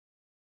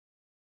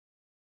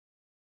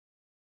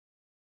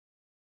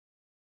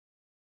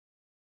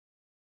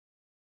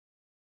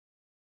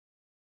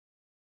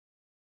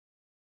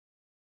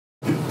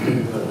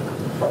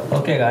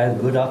Okay, guys,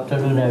 good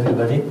afternoon,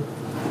 everybody.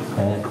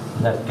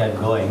 Let's get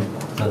going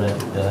so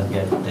that it doesn't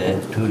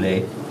get too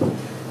late.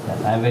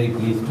 I'm very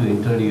pleased to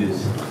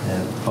introduce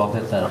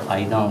Professor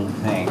Aidong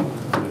Zhang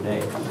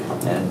today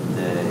as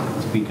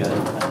the speaker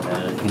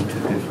and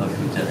Institute for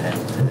Future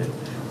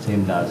Health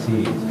seminar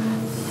series.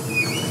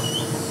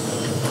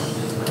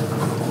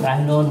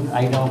 I've known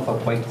Aidong for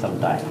quite some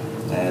time.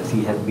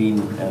 She has been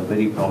a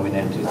very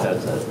prominent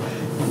researcher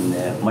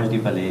in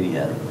multiple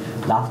areas.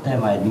 Last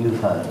time I knew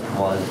her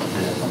was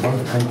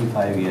about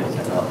 25 years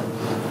ago.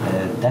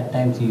 That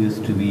time she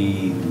used to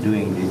be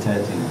doing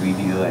research in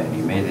video and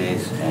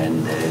images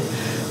and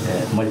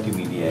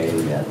multimedia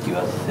area. She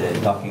was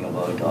talking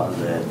about all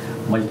the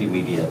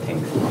multimedia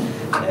things.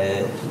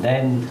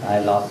 Then I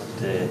lost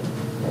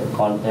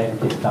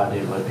contact. I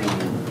started working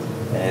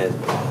in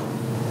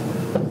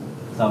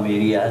some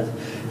areas,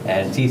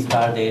 and she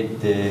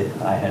started,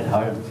 I had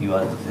heard she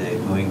was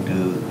going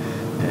to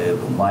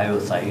bio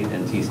side,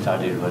 and she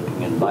started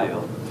working in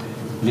bio.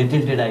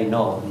 Little did I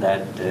know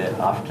that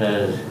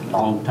after a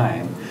long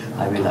time,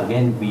 I will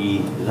again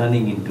be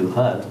running into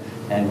her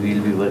and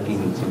we'll be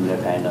working in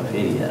similar kind of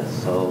areas.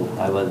 So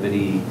I was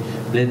very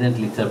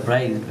pleasantly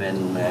surprised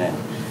when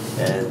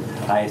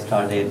I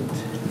started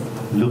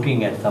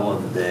looking at some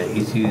of the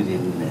issues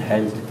in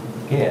health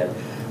care.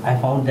 I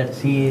found that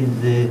she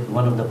is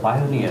one of the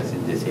pioneers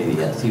in this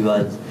area. She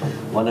was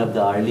one of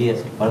the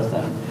earliest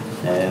person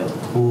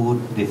who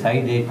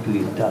decided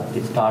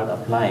to start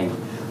applying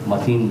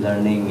machine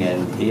learning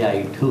and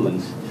AI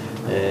tools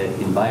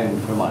in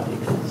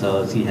bioinformatics.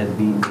 So she has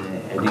been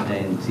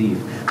editor-in-chief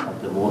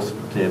of the most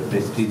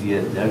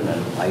prestigious journal,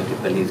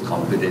 IEEE's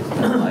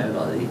Computational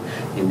Biology,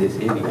 in this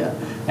area,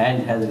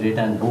 and has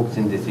written books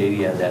in this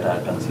area that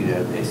are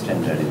considered a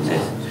standard in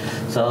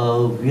this.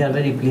 So we are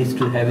very pleased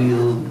to have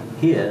you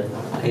here.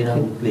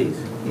 Aidong, please.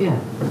 Yeah,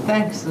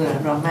 thanks,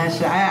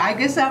 Ramesh. I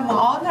guess I'm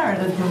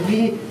honored to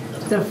be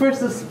the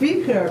first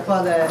speaker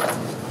for the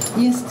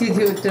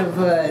Institute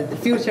of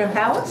Future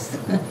Health.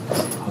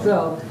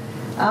 So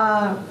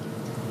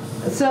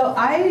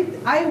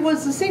I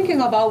was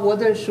thinking about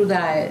what should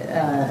I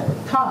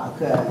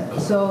talk.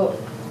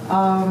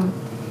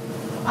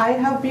 I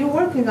have been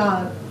working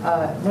on,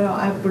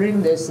 I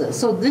bring this.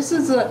 So this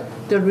is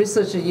the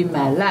research in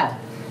my lab.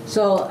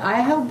 So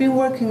I have been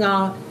working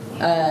on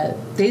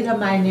data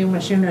mining,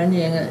 machine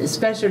learning,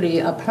 especially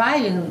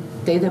applying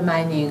data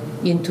mining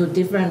into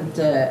different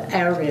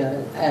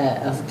areas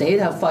of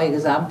data. For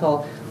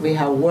example, we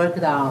have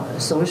worked on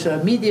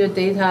social media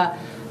data,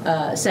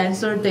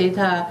 sensor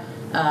data,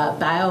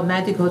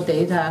 biomedical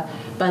data,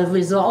 but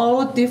with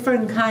all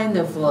different kind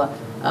of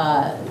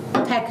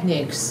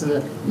techniques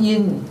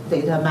in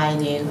data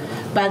mining.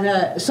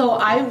 But so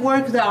I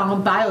worked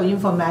on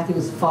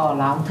bioinformatics for a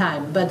long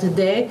time, but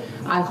today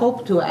I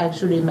hope to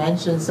actually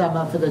mention some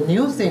of the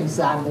new things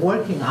I'm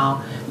working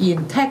on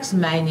in text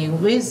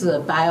mining with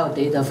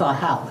biodata for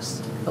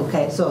health.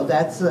 Okay, so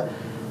that's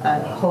I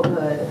hope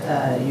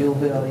you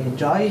will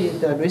enjoy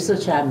the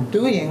research I'm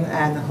doing,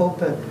 and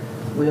hope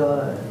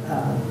will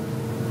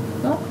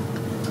no?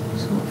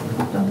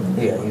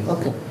 Yeah.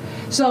 Okay.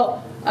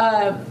 So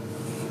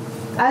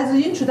as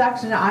an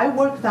introduction, I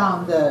worked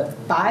on the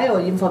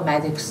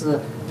bioinformatics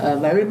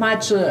very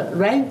much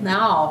right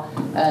now.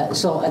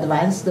 So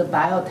advanced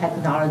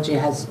biotechnology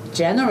has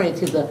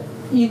generated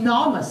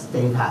enormous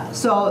data.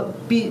 So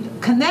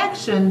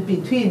connection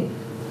between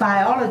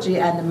biology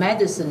and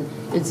medicine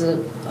is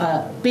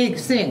a big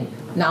thing.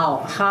 Now,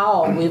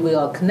 how we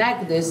will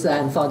connect this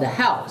and for the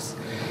health.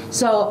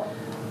 So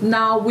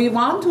now we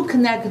want to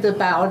connect the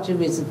biology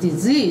with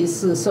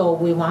disease. So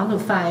we want to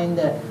find,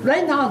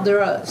 right now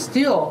there are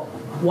still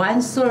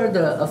 1/3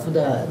 of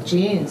the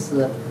genes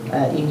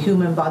in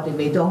human body,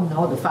 we don't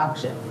know the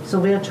function. So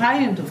we are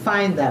trying to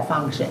find that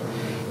function.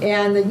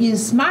 And in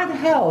smart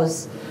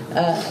health,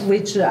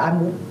 which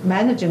I'm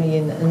managing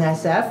in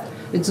NSF,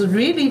 it's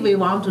really we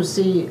want to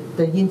see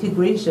the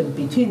integration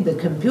between the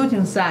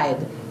computing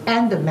side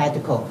and the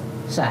medical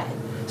side.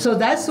 So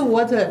that's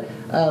what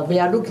we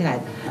are looking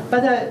at.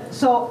 But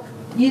so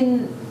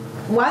in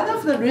one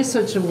of the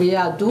research we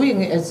are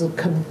doing is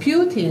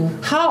computing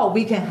how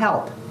we can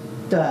help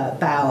the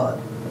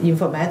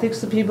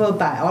bioinformatics people,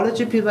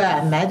 biology people,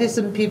 and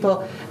medicine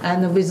people,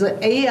 and with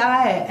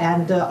AI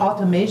and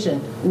automation,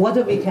 what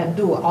we can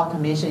do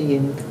automation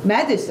in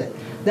medicine.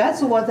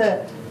 That's what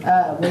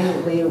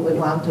we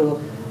want to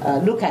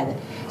look at.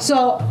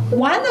 So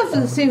one of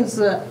the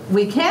things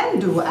we can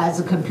do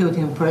as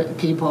computing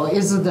people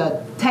is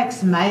the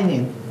text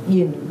mining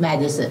in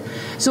medicine.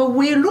 So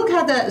we look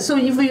at so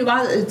if we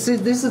want,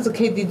 this is the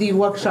KDD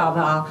workshop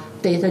on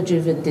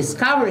data-driven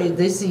discovery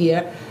this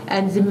year,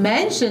 and they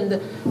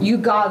mentioned you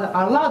got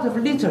a lot of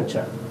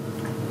literature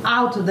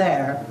out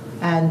there,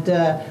 and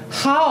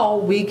how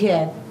we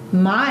can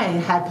mine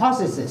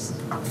hypotheses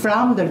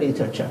from the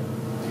literature.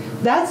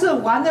 That's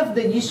one of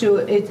the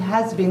issues. It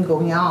has been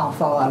going on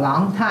for a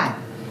long time.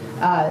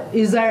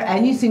 Is there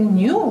anything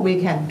new we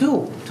can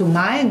do to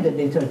mine the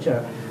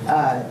literature?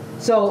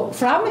 So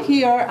from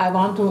here, I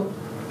want to,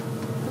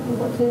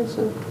 what is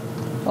it?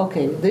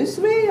 Okay, this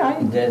way,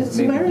 it's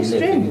maybe very delay, so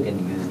strange. you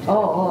can use it.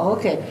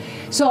 Okay.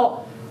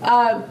 So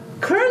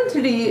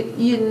currently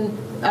in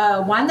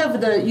one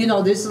of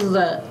the, this is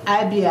the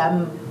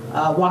IBM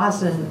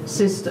Watson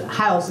system,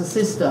 health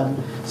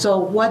system. So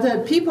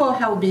what people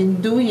have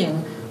been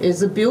doing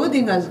is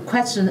building a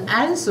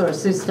question-answer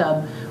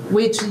system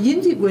which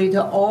integrate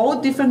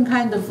all different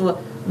kind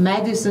of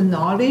medicine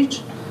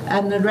knowledge.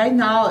 And right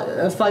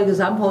now, for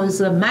example, is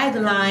a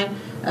Medline,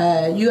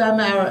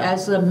 UML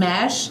as a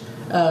mesh.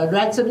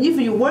 Right, so if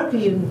you work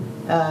in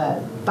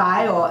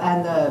bio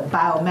and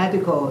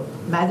biomedical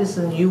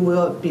medicine, you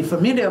will be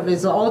familiar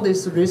with all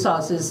these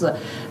resources.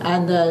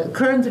 And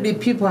currently,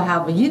 people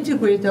have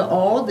integrated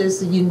all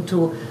this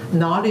into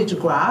knowledge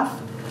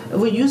graph.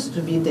 We used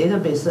to be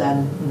database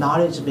and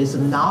knowledge base.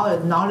 Now,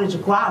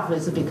 knowledge graph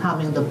is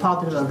becoming the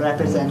popular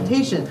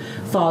representation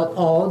for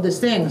all the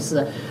things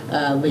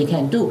we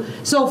can do.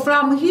 So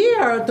from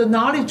here, the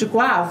knowledge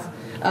graph,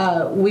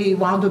 we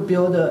want to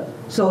build.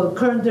 So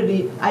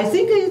currently, I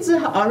think it's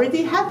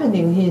already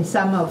happening in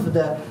some of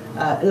the,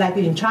 like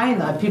in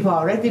China, people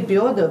already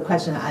build a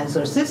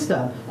question-answer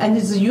system, and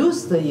it's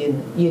used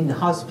in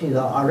hospital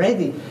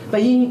already.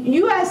 But in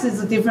U.S., it's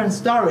a different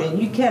story.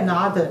 You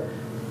cannot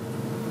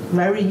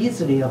very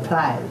easily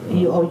apply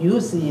or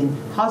use in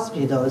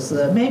hospitals.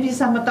 Maybe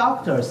some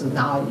doctors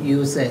now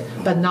use it,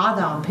 but not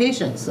on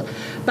patients.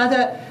 But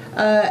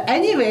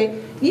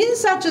anyway, in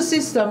such a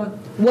system,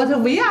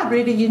 what we are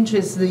really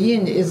interested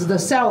in is the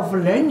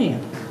self-learning.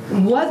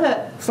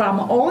 What from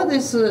all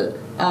these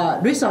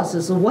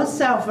resources, what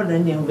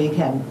self-learning we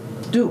can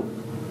do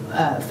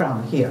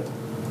from here.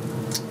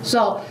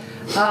 So,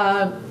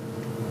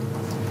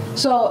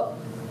 so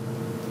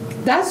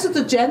that's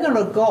the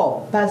general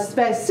goal. But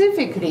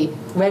specifically,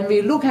 when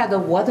we look at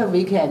what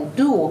we can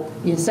do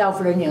in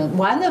self-learning,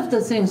 one of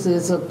the things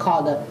is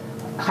called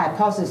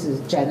hypothesis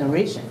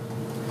generation.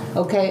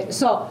 Okay,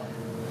 so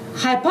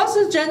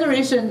hypothesis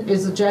generation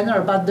is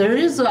general, but there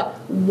is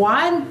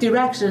one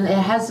direction. It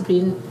has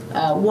been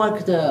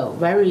worked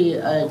very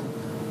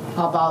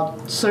about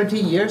 30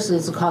 years.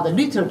 It's called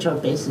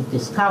literature-based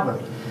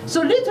discovery.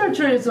 So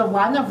literature is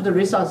one of the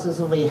resources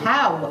we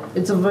have.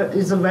 It's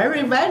a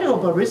very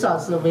valuable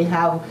resource that we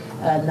have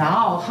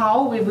now.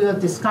 How we will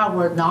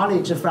discover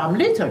knowledge from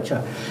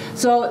literature.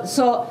 So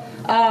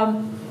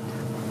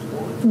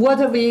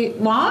what we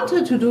want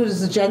to do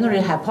is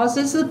generate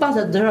hypothesis,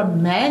 but there are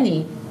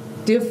many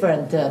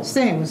different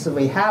things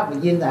we have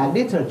in that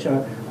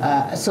literature.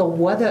 So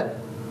what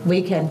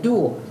we can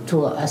do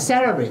to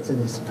accelerate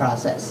this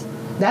process.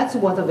 That's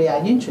what we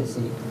are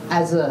interested in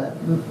as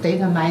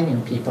data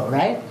mining people,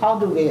 right? How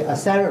do we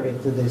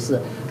accelerate this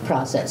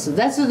process?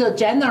 That's the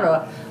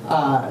general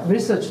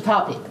research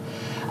topic.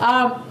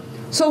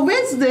 So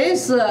with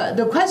this,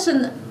 the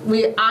question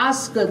we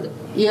asked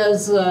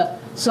is,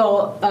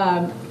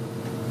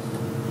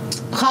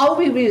 how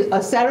we will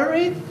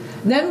accelerate?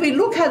 Then we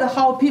look at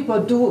how people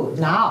do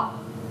now.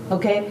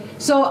 Okay,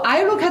 so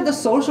I look at the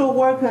social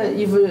work.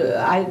 If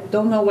I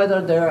don't know whether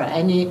there are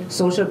any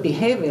social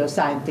behavior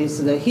scientists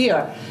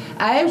here,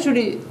 I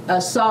actually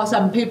saw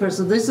some papers.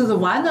 This is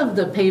one of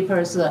the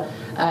papers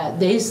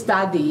they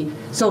study.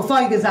 So,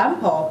 for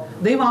example,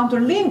 they want to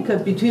link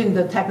between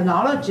the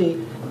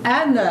technology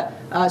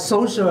and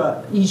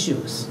social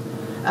issues.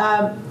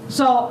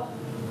 So,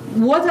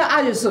 what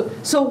are you?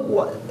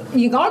 So,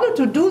 in order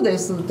to do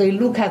this, they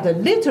look at the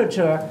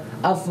literature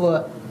of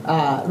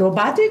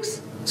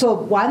robotics. So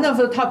one of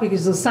the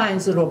topics is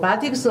science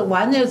robotics.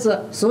 One is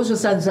social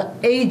science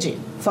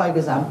aging, for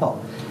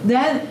example.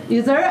 Then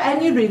is there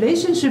any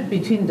relationship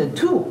between the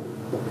two?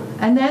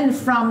 And then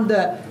from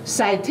the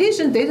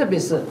citation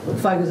database,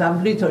 for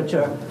example,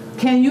 literature,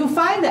 can you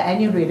find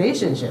any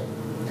relationship?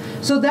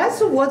 So that's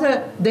what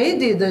they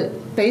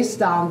did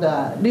based on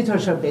the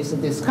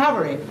literature-based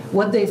discovery.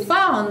 What they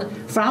found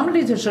from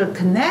literature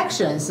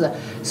connections,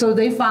 so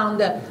they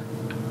found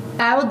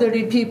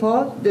elderly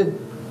people, the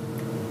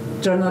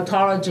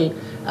dermatology,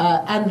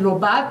 and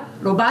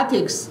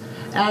robotics,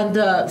 and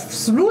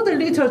through the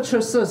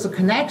literature search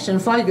connection,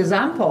 for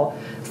example,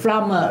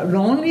 from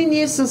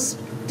loneliness,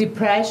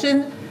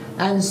 depression,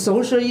 and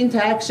social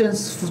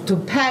interactions to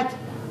pet,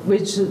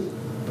 which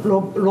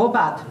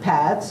robot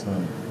pets,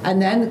 and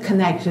then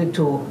connected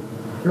to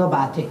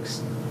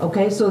robotics.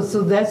 Okay, so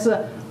that's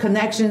a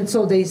connection.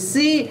 So they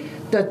see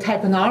the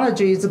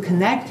technology is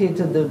connected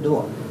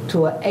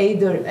to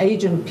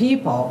aging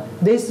people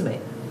this way.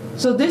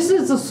 So this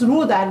is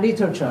through that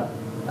literature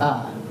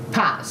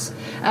path.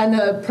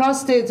 And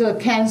prostate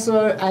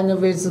cancer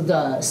and with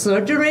the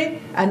surgery,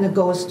 and it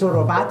goes to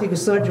robotic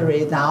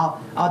surgery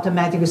now,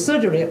 automatic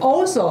surgery,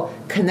 also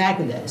connect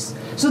this.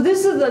 So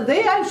this is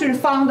they actually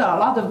found a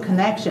lot of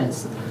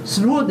connections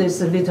through this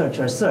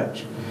literature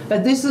search.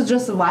 But this is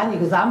just one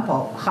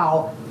example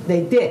how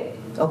they did.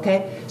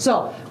 Okay,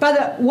 so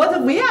but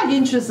what we are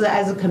interested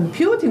as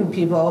computing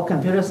people,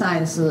 computer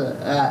science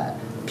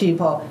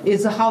people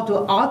is how to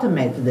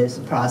automate this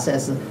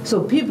process.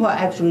 So people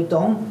actually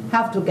don't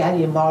have to get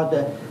involved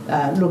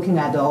looking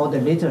at all the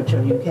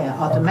literature. You can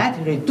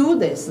automatically do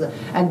this,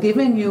 and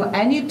giving you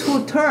any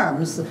two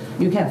terms,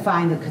 you can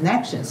find a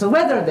connection. So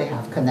whether they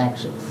have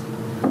connections.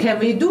 Can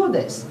we do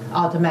this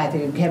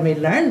automatically? Can we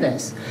learn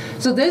this?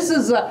 So this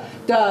is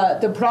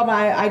the problem.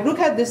 I look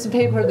at this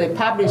paper they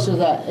published.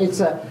 It's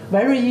a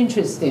very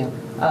interesting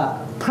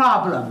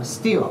problem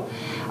still.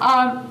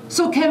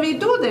 So can we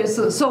do this?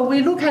 So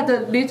we look at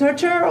the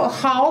literature,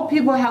 how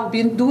people have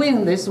been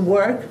doing this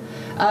work.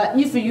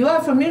 If you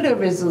are familiar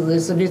with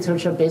this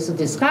literature-based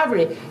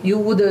discovery, you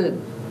would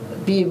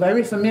be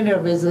very familiar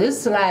with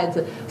this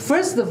slide.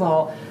 First of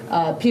all,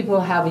 people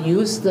have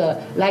used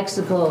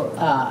lexical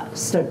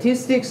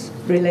statistics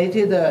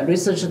related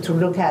research to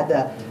look at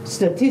the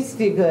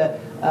statistic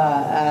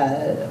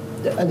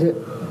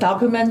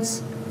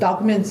documents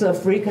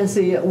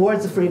frequency,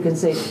 words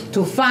frequency,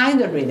 to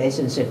find a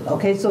relationship.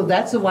 Okay, so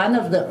that's one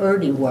of the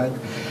early work.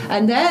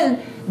 And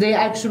then they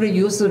actually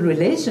use a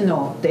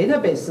relational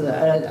database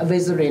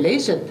with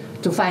relation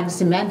to find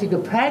semantic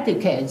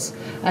predicates.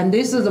 And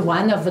this is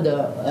one of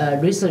the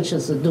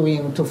researchers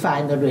doing to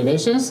find the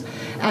relations.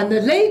 And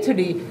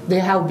lately, they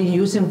have been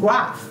using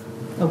graph.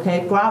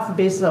 Okay,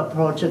 graph-based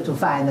approach to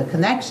find the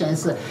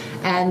connections.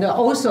 And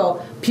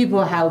also,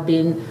 people have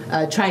been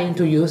trying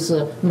to use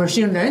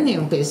machine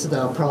learning-based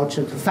approach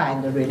to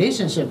find the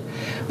relationship.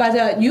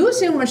 But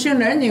using machine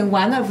learning,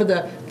 one of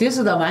the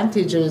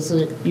disadvantages,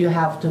 you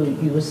have to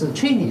use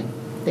training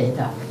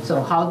data.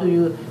 So how do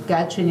you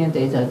get training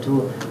data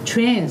to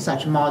train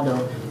such model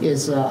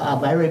is a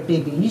very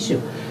big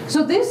issue.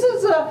 So this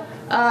is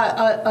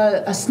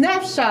a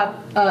snapshot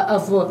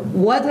of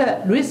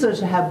what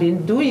research have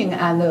been doing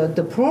and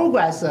the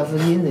progress of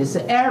in this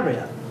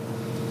area.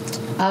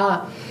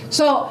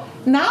 So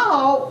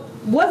now,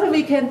 what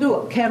we can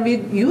do? Can we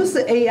use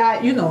AI?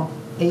 You know,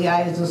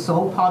 AI is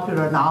so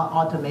popular now.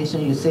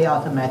 Automation, you say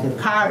automated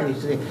car, you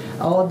say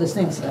all these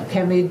things.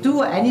 Can we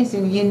do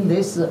anything in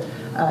this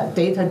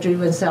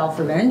data-driven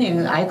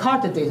self-learning? I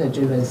call it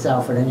data-driven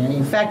self-learning.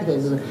 In fact,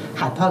 it's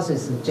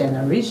hypothesis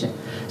generation.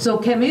 So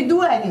can we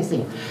do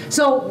anything?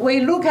 So we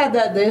look at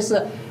this,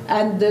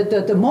 and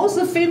the most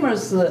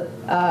famous,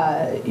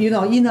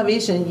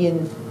 innovation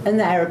in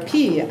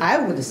NLP, I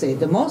would say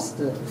the most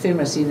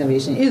famous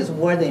innovation is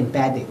word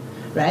embedding,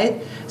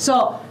 right?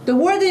 So the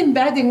word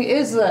embedding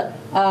is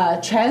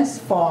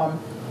transform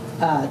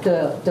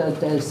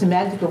the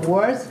semantic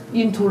words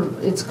into,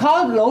 it's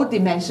called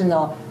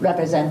low-dimensional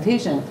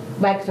representation,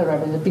 vector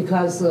representation,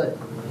 because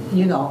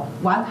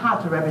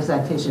one-hot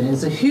representation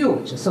is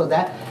huge. So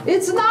that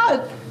it's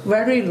not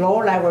very low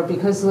level,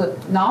 because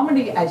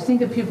normally I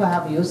think people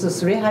have used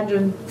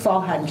 300,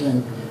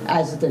 400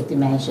 as the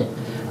dimension.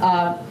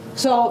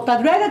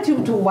 But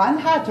relative to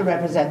one-hot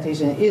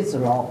representation, it's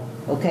low.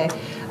 Okay,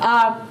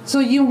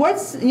 so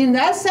in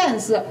that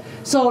sense,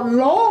 so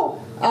low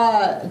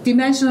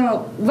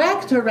dimensional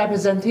vector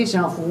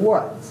representation of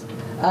words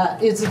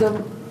is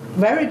the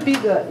very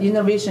big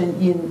innovation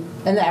in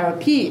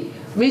NLP,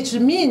 which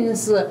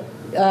means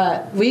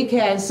we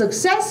can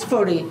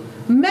successfully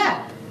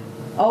map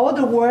all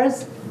the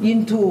words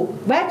into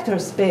vector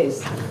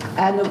space,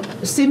 and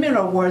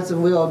similar words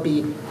will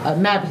be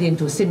mapped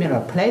into similar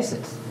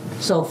places.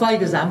 So for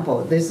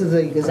example, this is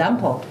an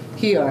example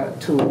here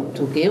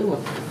to give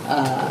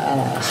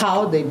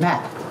how they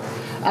map.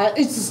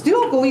 It's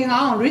still going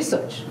on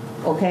research,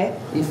 okay,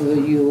 if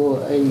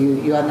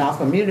you are not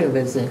familiar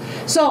with it.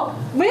 So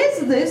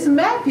with this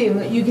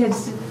mapping, you can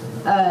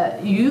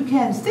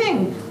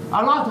think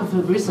a lot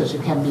of research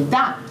can be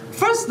done.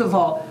 First of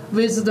all,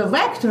 with the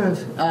vector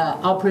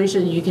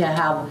operation, you can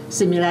have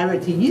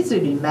similarity,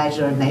 easily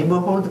measure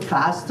neighborhood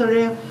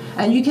clustering,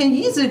 and you can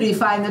easily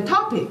find the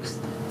topics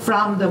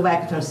from the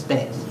vector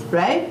space,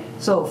 right?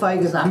 So for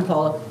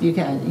example, you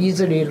can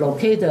easily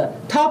locate the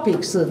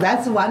topics.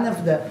 That's one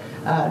of the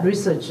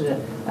research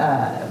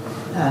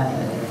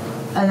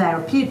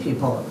NLP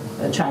people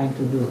trying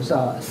to do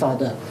for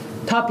the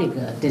topic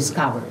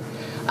discovery.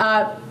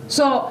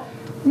 So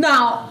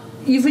now,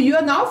 if you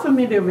are not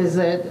familiar with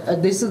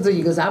it, this is the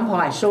example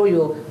I show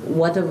you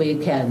what we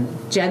can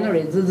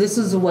generate. This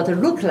is what it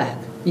looks like.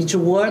 Each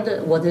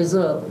word, what is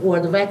a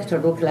word vector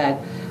look like,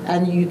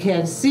 and you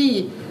can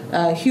see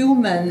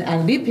human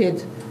and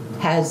lipid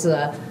has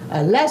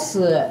less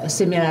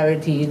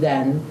similarity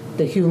than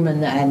the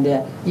human and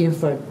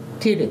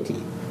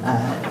infertility.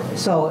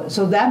 So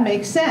that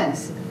makes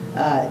sense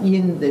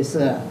in this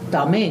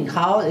domain,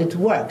 how it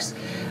works.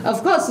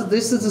 Of course,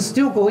 this is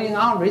still going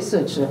on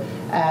research,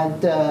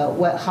 and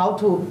how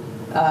to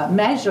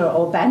measure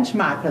or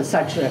benchmark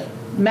such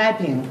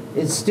mapping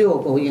is still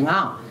going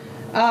on.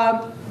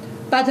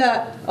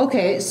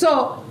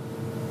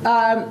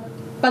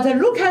 But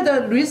look at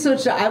the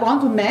research. I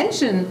want to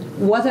mention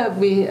what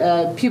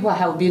people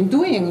have been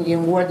doing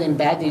in word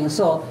embedding.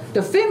 So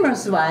the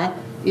famous one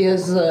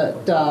is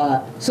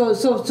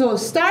so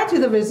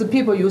started with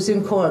people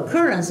using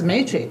co-occurrence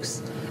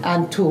matrix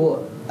and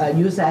to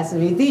use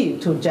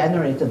SVD to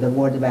generate the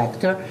word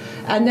vector.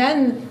 And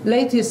then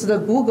latest,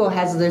 Google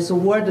has this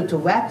word to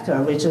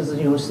vector, which is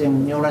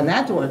using neural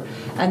network.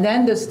 And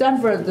then the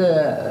Stanford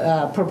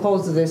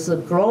proposed this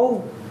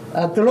GLOW,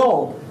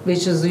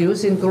 which is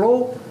using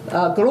global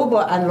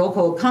and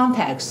local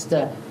context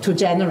to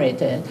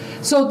generate it.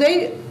 So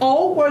they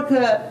all work,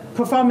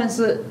 performance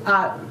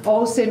are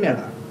all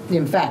similar,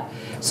 in fact.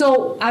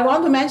 So I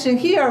want to mention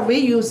here, we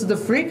use the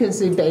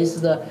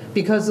frequency-based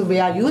because we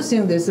are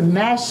using this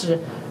mesh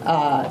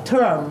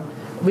term,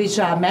 which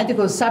are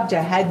medical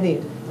subject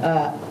heading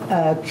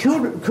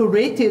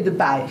curated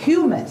by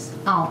humans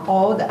on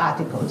all the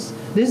articles.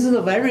 This is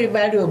a very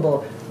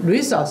valuable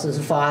resources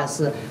for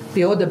us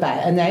built by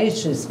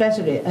NIH,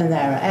 especially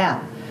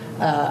NLM.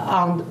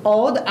 On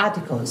all the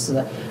articles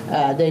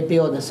they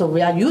build. So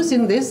we are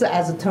using this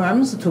as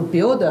terms to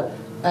build,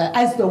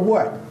 as the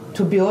word,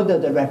 to build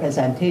the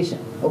representation.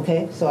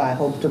 Okay, so I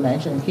hope to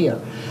mention here.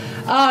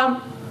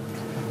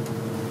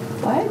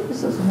 Why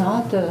this is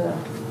not,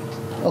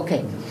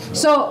 okay.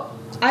 So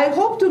I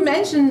hope to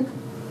mention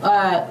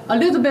a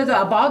little bit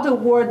about the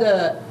word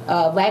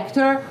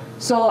vector.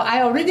 So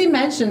I already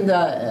mentioned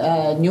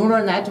the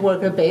neural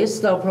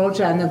network-based approach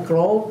and the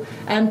GLOW,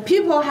 and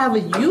people have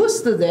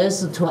used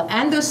this to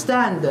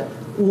understand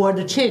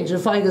word change.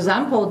 For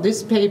example,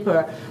 this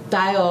paper,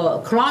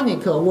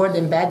 diachronic word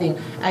embedding,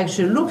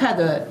 actually look at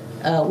the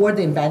word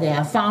embedding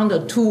and found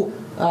two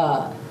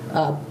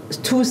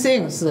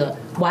things.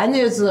 One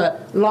is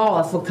law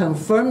of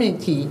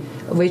conformity,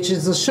 which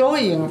is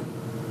showing,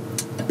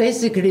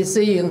 basically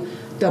saying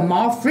the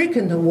more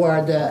frequent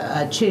word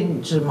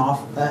change,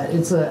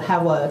 it's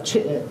have a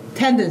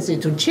tendency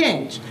to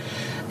change,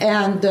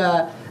 and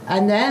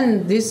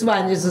then this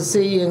one is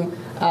saying,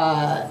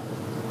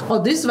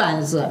 this one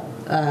is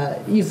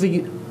if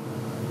you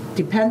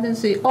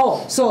dependency.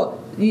 So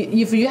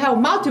if you have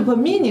multiple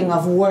meaning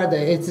of word,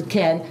 it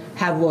can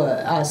have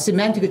a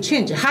semantic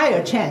change,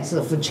 higher chance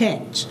of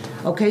change.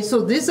 Okay,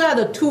 so these are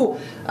the two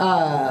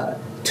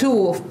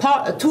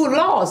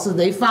laws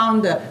they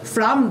found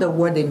from the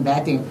word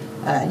embedding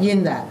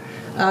in that.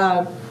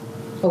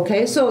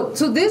 Okay, so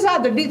these are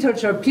the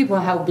literature people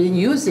have been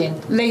using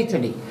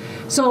lately.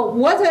 So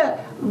what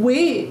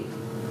we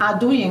are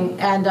doing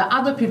and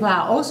other people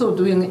are also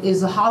doing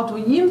is how to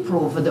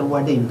improve the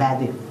word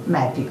embedding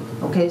mapping.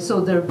 Okay,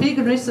 so there's big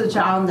research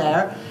on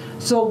there.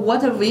 So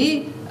what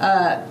we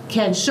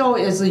can show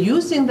is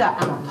using the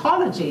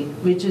ontology,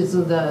 which is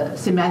the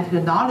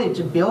semantic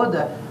knowledge built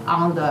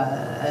on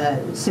the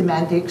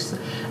semantics,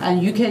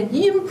 and you can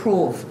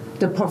improve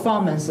the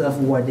performance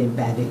of word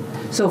embedding.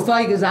 So for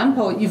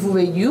example, if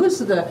we use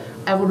the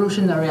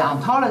evolutionary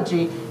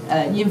ontology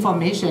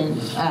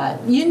information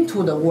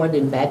into the word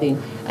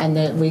embedding, and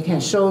then we can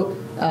show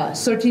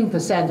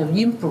 13% of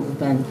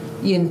improvement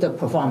in the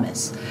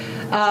performance.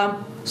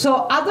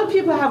 So other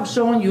people have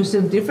shown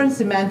using different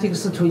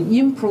semantics to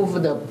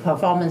improve the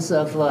performance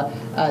of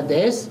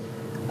this.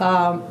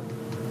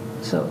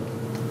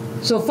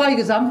 So for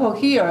example,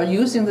 here,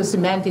 using the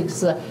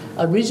semantics,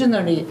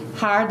 originally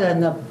heart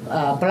and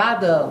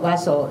blood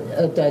vessel,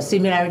 the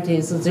similarity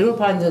is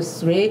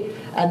 0.3,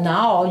 and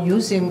now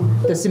using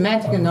the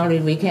semantic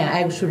knowledge, we can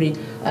actually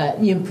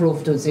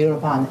improve to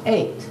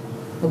 0.8.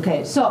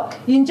 Okay, so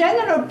in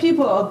general,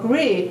 people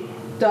agree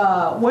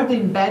the word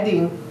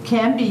embedding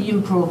can be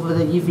improved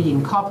if we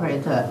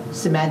incorporate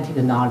semantic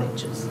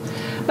knowledges.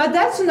 But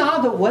that's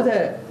not what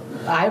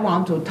I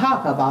want to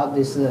talk about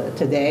this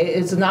today.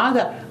 It's not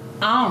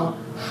on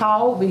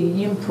how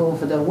we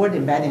improve the word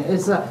embedding.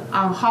 It's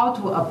on how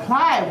to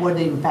apply word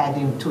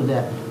embedding to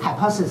the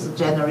hypothesis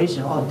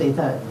generation or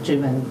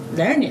data-driven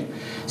learning.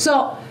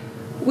 So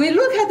we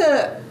look at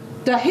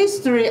the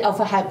history of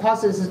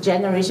hypothesis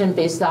generation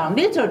based on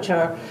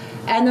literature,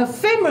 and a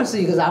famous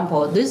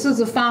example, this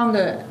is found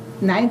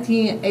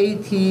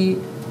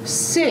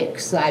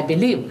 1986, I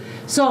believe.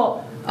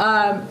 So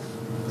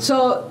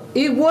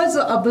it was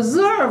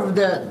observed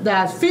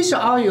that fish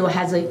oil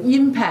has an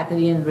impact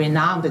in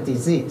renowned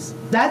disease.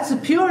 That's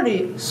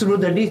purely through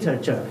the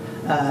literature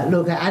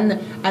look.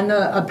 And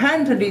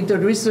apparently the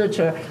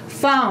researcher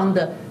found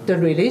the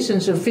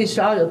relationship fish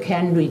oil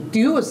can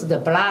reduce the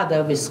blood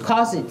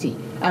viscosity,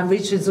 and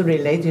which is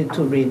related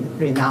to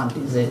renowned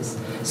disease.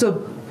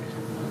 So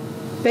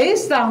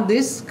based on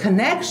this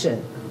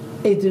connection,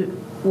 it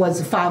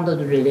was found the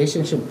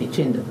relationship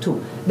between the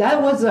two.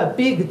 That was a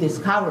big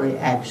discovery,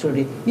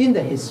 actually, in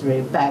the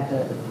history back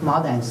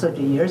more than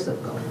 30 years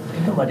ago.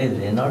 You know what is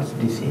Raynaud's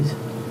disease?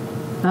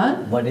 Huh?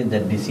 What is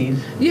that disease?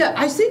 Yeah,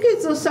 I think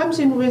it's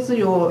something with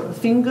your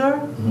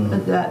finger,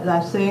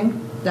 that thing.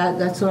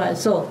 That's right.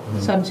 So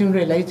something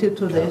related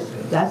to this.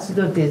 That's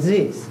the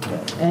disease.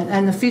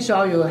 And the fish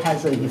oil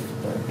has an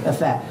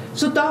effect.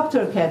 So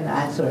doctor can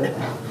answer.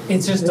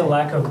 It's just a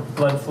lack of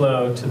blood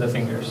flow to the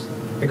fingers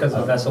because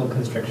of vessel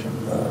constriction.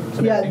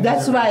 So yeah,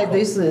 that's why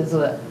this is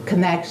a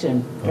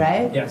connection,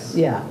 right? Yes.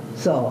 Yeah.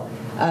 So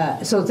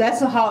that's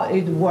how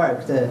it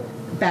worked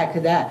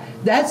back then.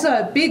 That's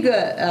a big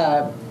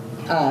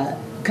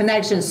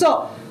connection.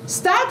 So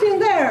starting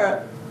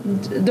there,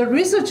 the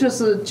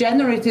researchers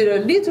generated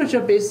a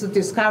literature-based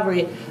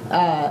discovery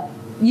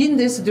in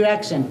this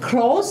direction.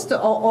 Closed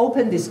or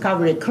open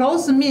discovery.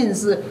 Closed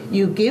means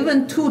you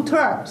given two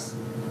terms.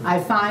 I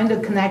find the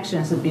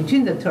connections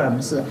between the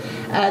terms,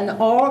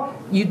 or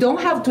you don't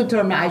have two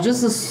terms. I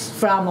just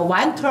from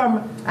one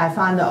term I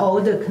find all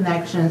the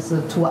connections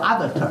to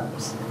other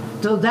terms.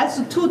 So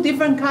that's two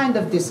different kind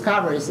of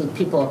discoveries that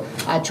people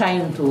are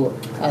trying to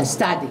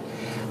study,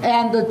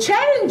 and the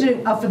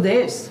challenge of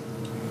this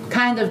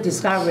kind of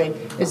discovery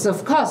is,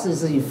 of course,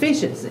 is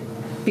efficiency,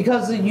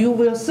 because you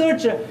will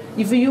search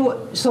if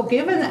you so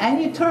given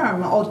any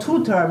term or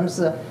two terms,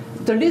 the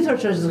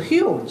literature is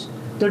huge.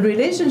 The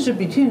relationship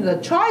between the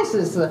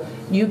choices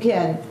you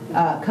can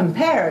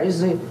compare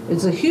is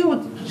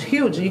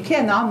huge. You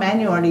cannot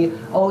manually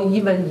or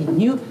even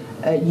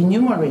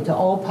enumerate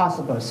all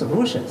possible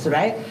solutions,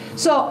 right?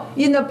 So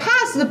in the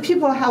past, the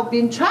people have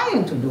been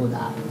trying to do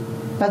that,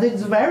 but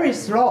it's very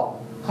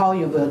slow how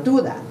you will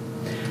do that.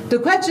 The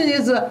question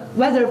is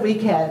whether we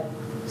can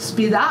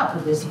speed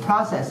up this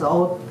process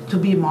or to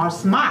be more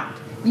smart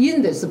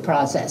in this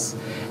process.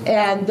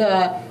 And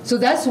so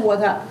that's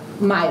what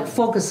my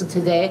focus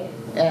today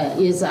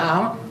is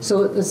on.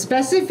 So the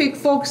specific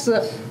focus,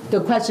 the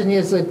question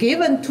is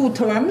given two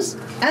terms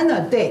and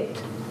a date.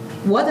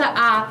 What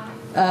are,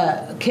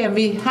 can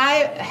we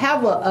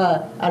have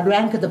a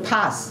ranked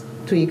path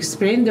to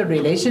explain the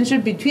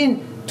relationship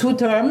between two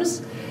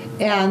terms?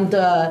 And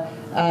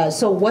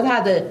so what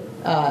are the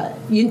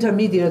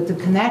intermediate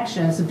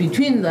connections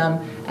between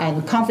them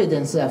and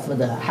confidence of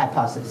the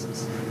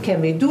hypothesis?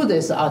 Can we do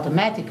this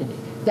automatically?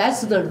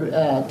 That's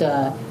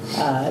the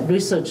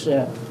research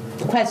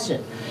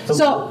question.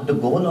 So the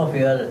goal of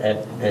your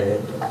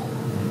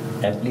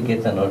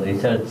application or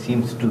research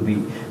seems to be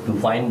to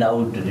find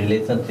out the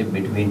relationship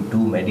between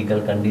two medical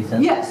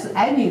conditions? Yes,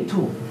 any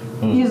two.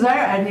 Is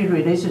there any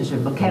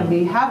relationship? Can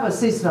we have a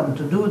system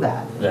to do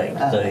that? Right.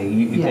 So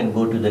you can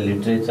go to the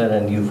literature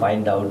and you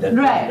find out that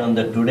based on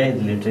the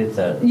today's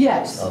literature.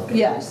 Yes. Okay.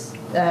 Yes.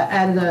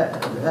 And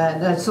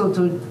so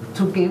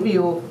to give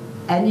you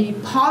any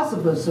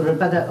possible solution,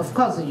 but of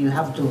course you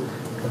have to,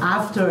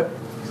 after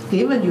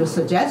given you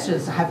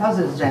suggestions,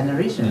 hypothesis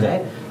generation,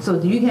 right? So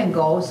you can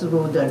go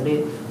through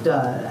the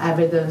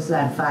evidence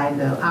and find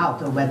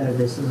out whether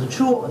this is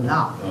true or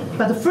not.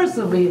 But first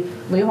we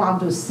want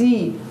to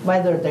see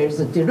whether there's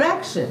a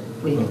direction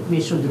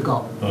we should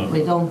go.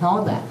 We don't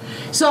know that.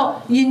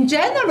 So in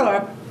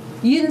general,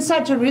 in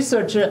such a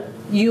research,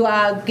 you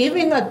are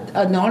giving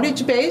a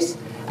knowledge base,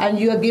 and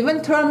you are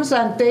given terms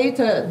and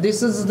data.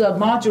 This is the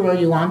module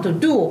you want to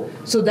do.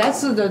 So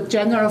that's the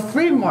general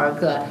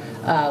framework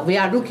we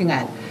are looking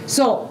at.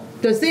 So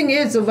the thing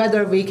is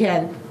whether we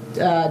can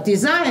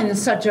design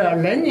such a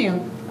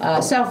learning,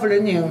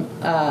 self-learning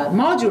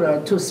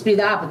module to speed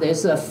up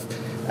this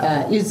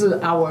is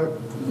our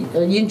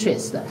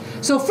interest.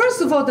 So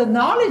first of all, the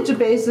knowledge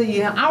base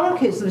in our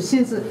case,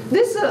 since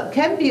this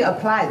can be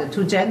applied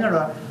to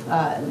general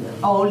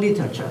all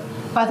literature,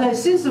 but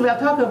since we are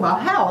talking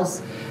about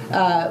health,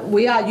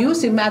 we are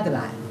using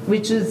Medline,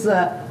 which is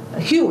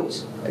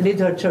huge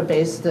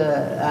literature-based,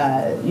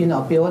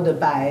 built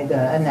by the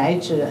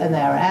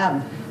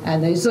NIRM,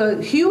 and it's a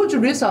huge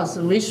resource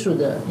we should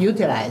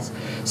utilize.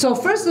 So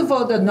first of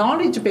all, the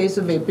knowledge base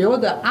we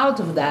build out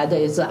of that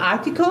is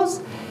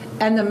articles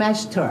and the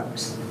mesh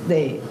terms.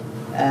 They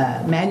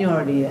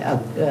manually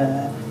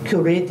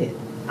curated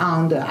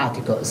on the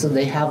articles. So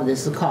they have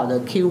this called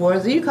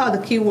keywords. You call the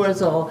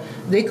keywords, or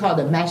they call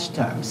the mesh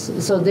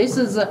terms. So this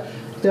is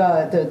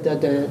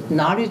the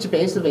knowledge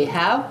base we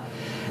have.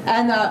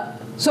 And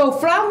so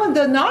from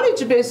the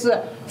knowledge base,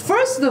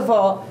 first of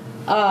all,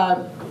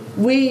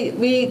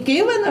 we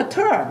given a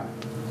term,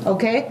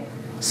 okay?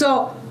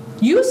 So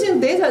using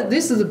data,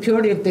 this is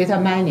purely data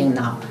mining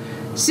now.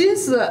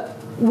 Since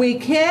we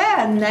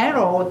can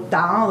narrow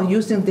down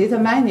using data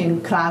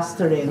mining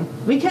clustering,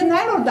 we can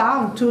narrow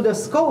down to the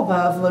scope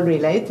of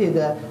related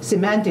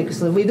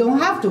semantics. We don't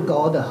have to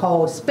go the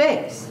whole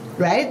space,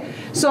 right?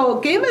 So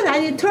given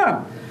any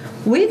term,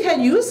 we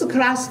can use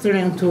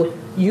clustering to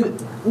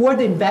word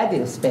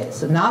embedding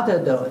space, not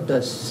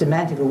the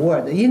semantic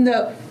word. In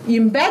the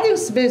embedding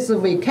space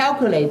we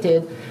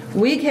calculated,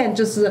 we can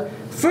just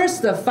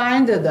first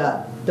find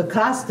the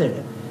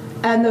cluster,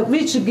 and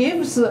which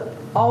gives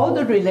all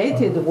the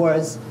related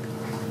words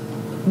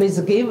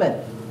with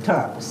given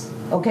terms.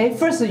 Okay,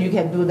 first you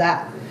can do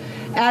that.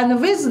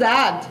 And with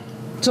that,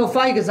 so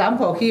for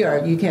example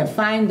here, you can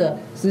find,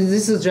 so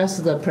this is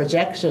just the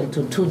projection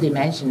to 2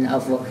 dimensions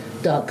of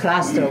the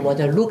cluster, what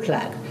it look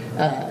like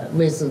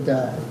with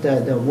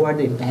the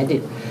word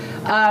embedded.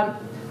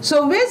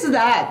 So with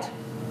that,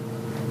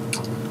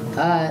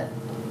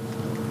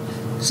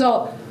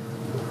 so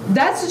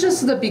that's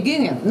just the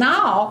beginning.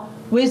 Now,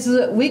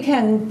 we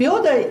can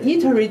build an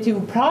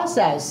iterative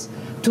process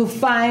to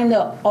find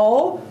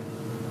all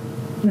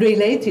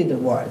related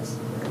words,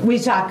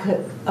 which are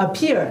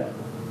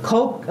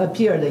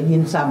co-appeared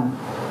in some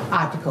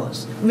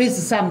articles with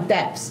some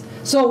depth.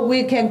 So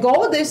we can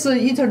go this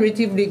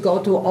iteratively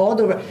go to all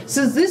the.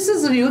 So this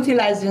is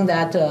utilizing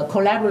that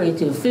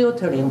collaborative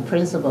filtering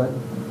principle,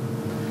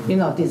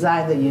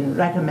 designed in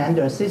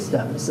recommender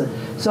systems.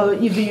 So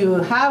if you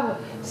have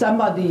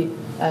somebody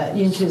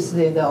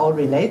interested or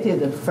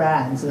related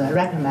friends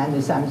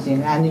recommend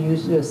something, and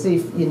you see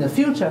in the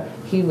future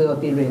he will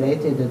be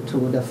related to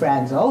the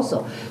friends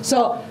also.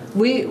 So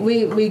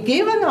we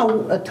given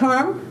a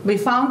term, we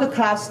found the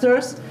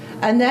clusters,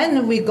 and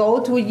then we go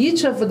to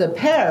each of the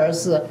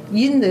pairs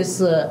in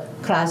this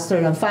cluster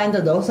and find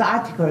those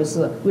articles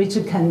which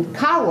can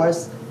cover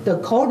the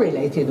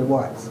correlated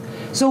words.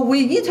 So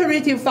we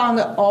iteratively found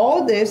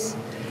all this,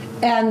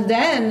 and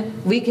then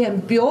we can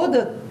build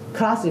a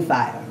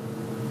classifier.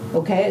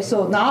 Okay,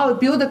 so now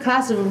build a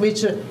classifier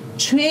which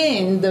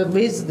trained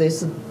with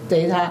this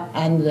data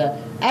and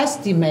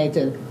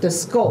estimated the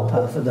scope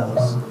of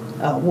those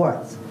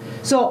words.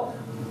 So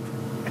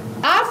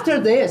after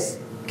this,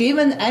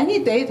 given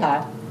any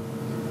data,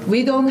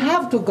 we don't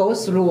have to go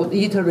through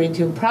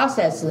iterative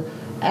process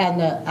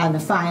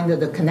and find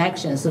the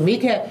connections. We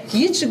can,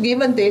 each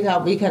given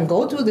data, we can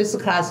go to this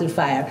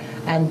classifier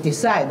and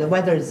decide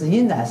whether it's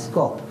in that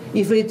scope.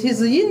 If it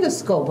is in the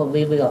scope,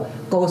 we will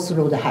go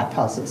through the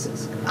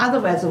hypothesis.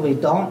 Otherwise, we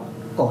don't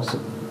go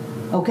through.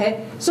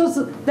 Okay? So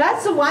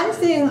that's one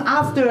thing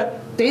after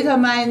data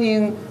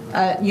mining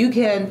you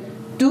can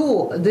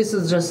do. This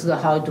is just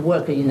how it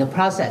works in the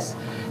process.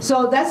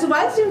 So that's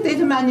one thing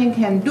data mining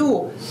can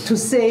do to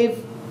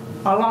save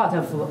a lot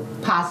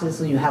of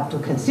passes you have to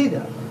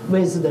consider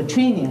with the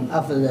training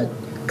of the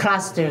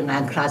clustering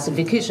and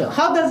classification.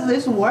 How does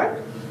this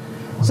work?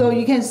 So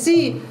you can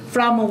see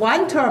from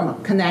one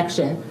term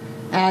connection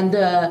and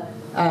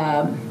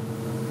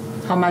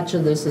how much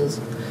this is.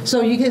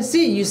 So you can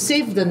see you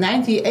saved the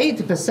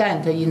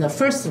 98% in the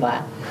first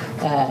one,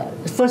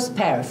 first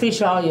pair,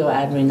 fish oil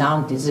and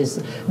renowned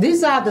disease.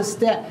 These are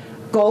the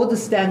gold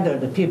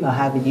standard people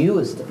have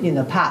used in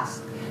the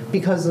past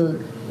because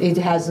it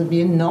has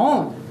been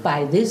known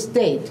by this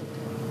date,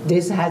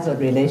 this has a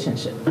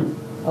relationship.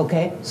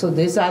 Okay, so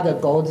these are the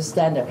gold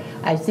standard.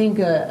 I think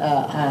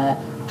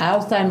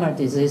Alzheimer's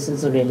disease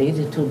is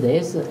related to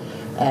this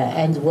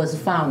and was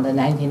found in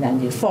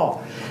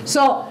 1994.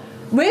 So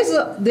with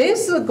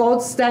this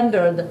gold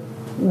standard,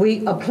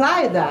 we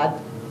apply that,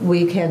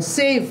 we can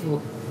save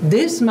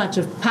this much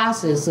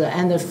passes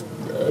and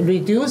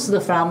reduce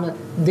from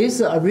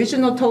this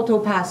original total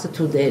pass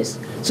to this.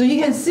 So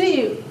you can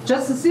see,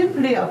 just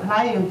simply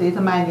applying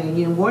data mining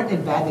in word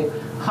embedding,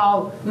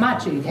 how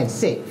much you can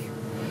save.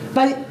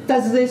 But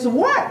does this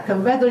work?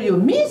 Whether you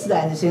miss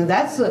anything,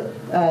 that's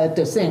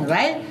the thing,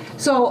 right?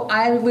 So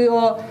I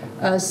will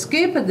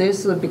skip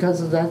this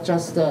because that's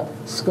just the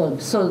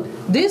scope. So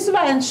this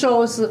one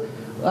shows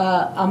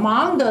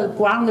among the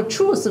ground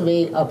truth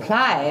we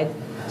applied,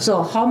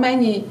 so how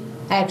many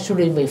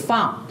actually we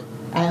found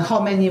and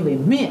how many we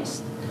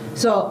missed.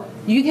 So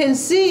you can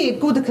see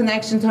good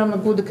connection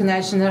term,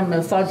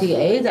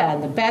 48,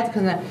 and bad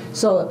connection.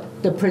 So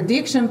the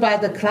prediction by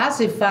the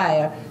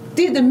classifier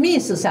did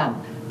miss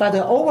some, but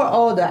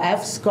overall the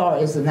F score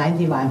is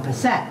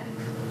 91%.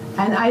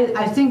 And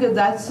I think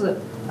that's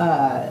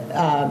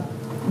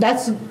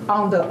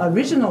on the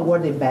original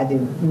word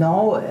embedding,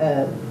 no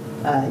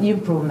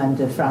improvement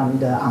from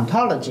the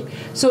ontology.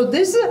 So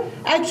this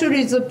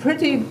actually is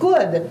pretty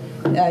good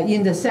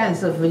in the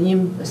sense of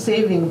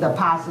saving the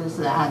passes,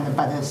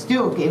 but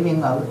still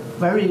giving a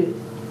very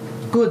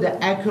good,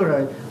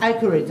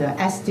 accurate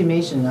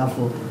estimation of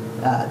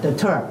the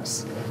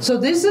terms. So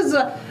this is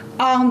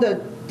on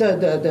the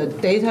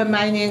data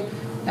mining,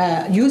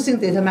 using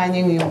data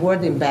mining in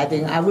word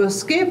embedding. I will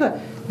skip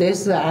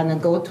this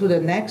and go to the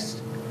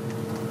next.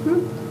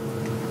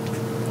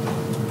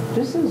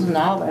 This is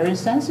now very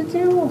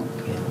sensitive,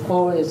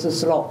 or is it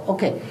slow?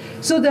 Okay,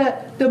 so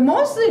the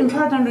most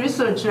important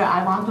research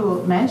I want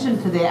to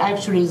mention today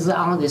actually is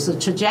on this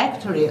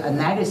trajectory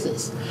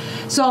analysis.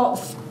 So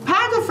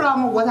apart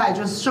from what I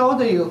just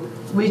showed you,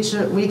 which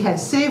we can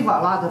save a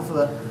lot of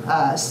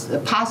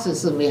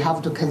passes we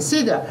have to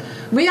consider,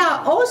 we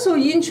are also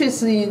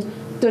interested in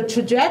the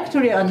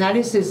trajectory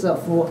analysis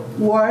of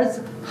words,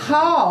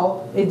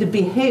 how it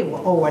behaves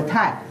over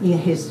time in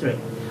history.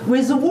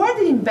 With word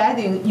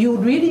embedding, you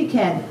really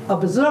can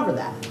observe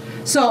that.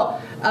 So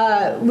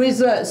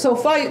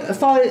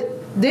for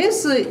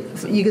this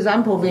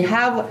example, we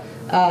have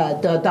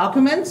the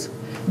documents.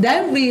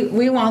 Then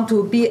we want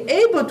to be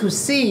able to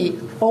see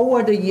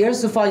over the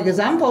years. For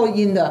example,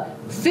 in the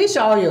fish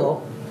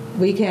oil,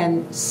 we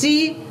can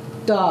see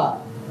the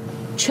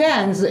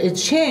trends. It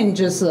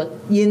changes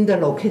in the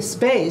local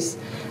space,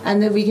 and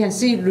then we can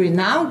see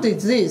renowned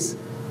disease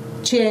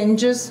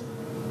changes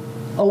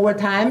over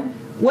time.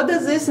 What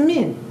does this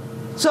mean?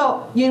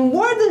 So in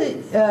word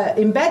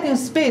embedding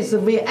space,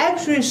 we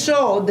actually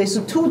show these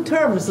two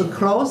terms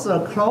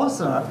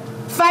closer.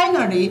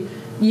 Finally,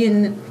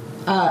 in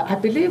I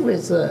believe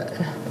it's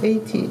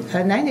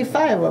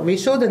 95. We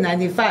showed the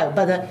 95,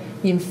 but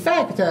in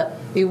fact,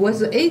 It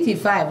was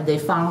 85 they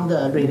found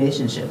the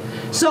relationship.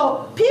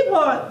 So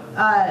people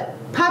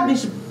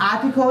publish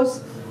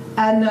articles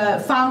and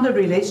found the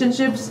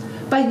relationships,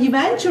 but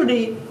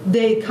eventually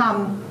they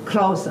come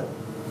closer.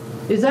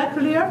 Is that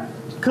clear?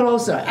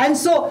 Closer. And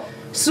so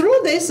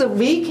through this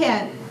we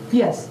can,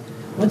 yes?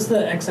 What's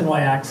the X and Y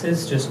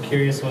axis? Just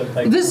curious what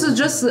like. This is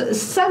just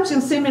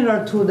something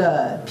similar to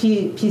the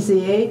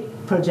PCA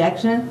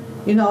projection.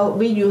 You know,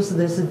 we use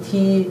this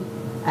TSNE,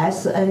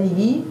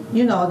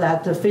 you know,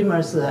 that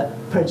famous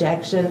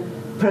projection,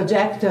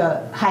 project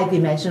high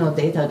dimensional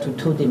data to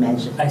 2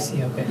 dimensions. I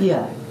see, okay.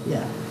 Yeah.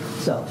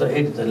 So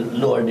it's a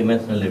lower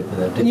dimensional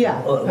representation.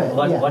 Yeah,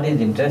 What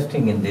is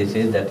interesting in this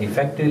is that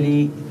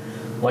effectively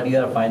what you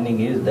are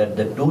finding is that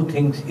the two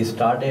things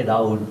started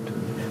out,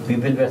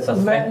 people were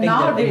suspecting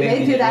not that they may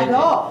be related at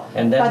all,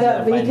 and then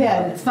but we finding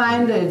can out.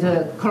 find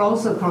it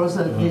closer,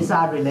 these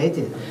are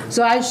related.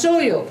 So I show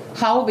you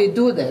how we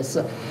do this.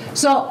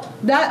 So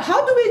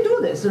how do we do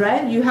this,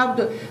 right? You have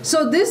to,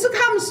 so this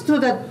comes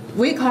to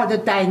we call the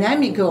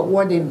dynamic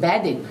word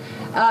embedding.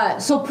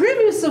 So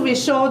previously we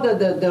showed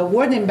the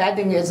word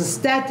embedding is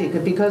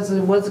static because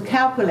it was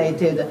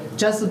calculated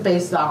just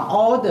based on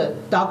all the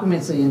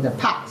documents in the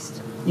past.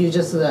 You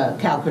just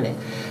calculate.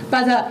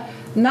 But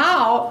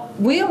now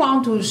we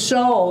want to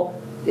show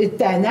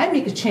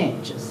dynamic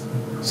changes.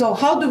 So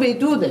how do we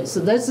do this?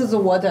 This is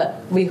what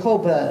we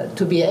hope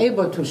to be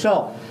able to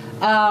show.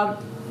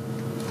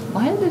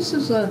 Why this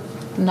is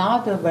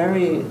not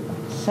very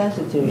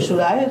sensitive? Should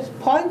I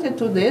point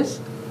to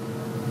this?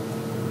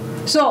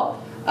 So,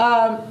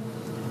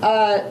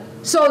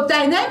 so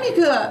dynamic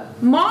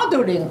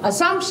modeling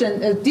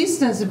assumption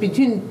distance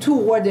between two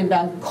word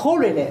embeddings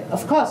correlate.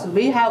 Of course,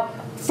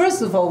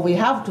 first of all, we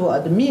have to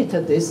admit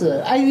this.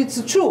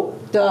 It's true.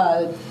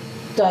 The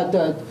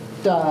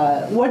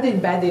word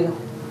embedding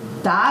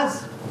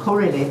does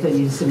correlate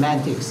in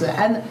semantics,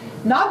 and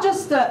not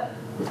just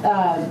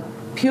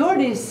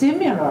purely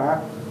similar.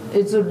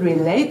 It's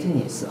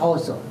relatedness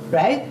also,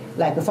 right?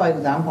 Like for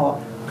example,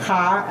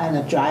 car and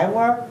a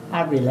driver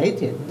are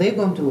related. They're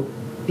going to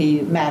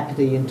be mapped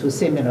into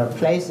similar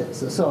places.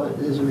 So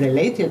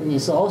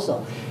relatedness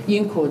also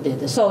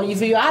included. So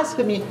if you ask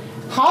me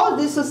how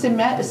this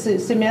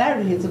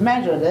similarity is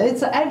measured,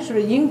 it's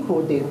actually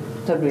including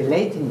the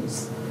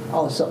relatedness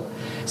also.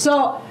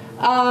 So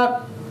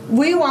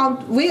we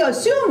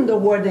assume the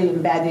word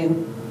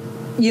embedding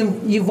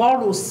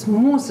evolves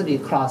smoothly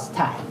across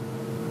time.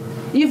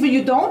 If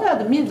you don't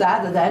admit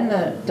that, then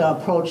the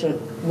approach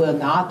will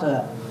not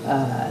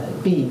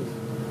be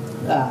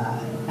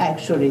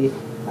actually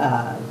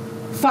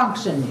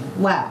functioning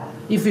well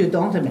if you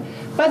don't admit.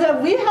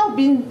 But we have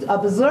been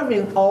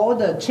observing all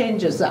the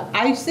changes.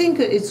 I think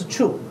it's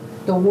true.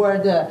 The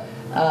word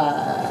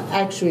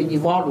actually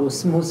evolves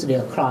smoothly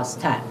across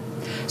time.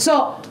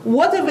 So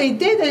what we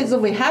did is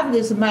we have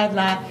this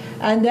guideline,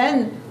 and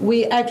then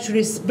we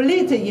actually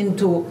split it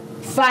into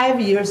 5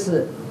 years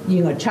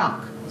in a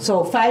chunk.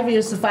 So 5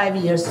 years, 5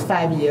 years,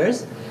 5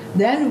 years.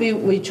 Then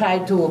we try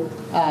to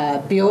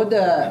build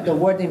the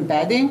word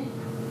embedding.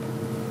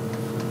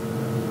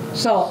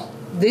 So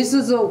this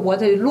is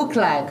what it looks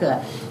like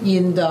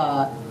in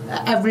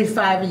every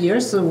 5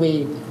 years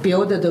we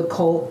build the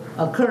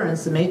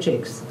co-occurrence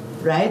matrix,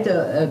 right,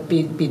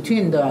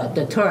 between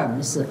the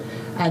terms,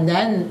 and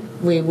then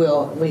we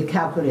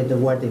calculate the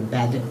word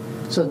embedding.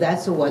 So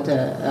that's what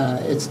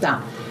it's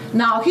done.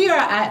 Now here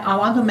I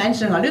want to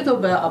mention a little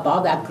bit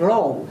about that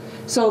GROVE.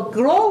 So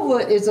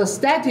GROVE is a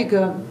static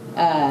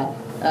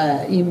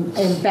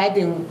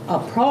embedding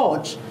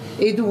approach.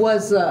 It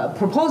was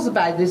proposed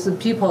by these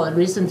people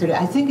recently.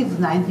 I think it's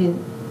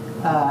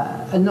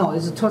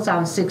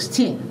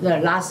 2016,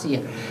 last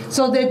year.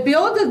 So they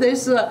built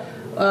this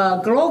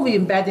GROVE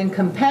embedding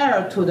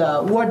compared to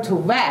the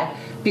word-to-vec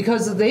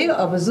because they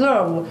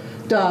observe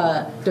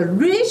the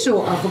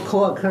ratio of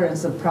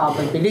co-occurrence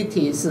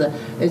probabilities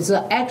is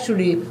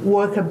actually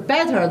work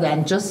better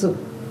than just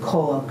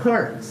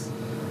co-occurrence.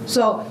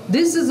 So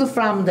this is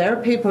from their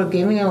paper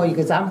giving an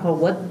example.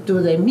 What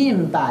do they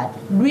mean by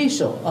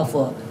ratio of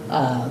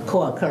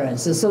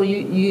co-occurrence? So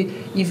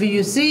if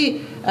you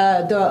see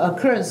the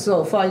occurrence,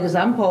 so for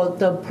example,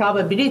 the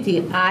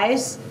probability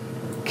ice,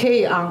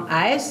 K on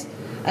ice,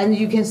 and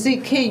you can see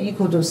K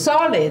equal to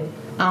solid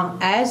on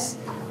ice,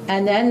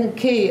 and then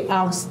K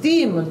on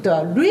steam,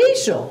 the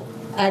ratio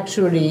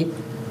actually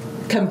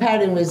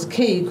comparing with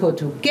K equal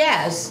to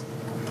gas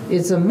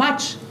is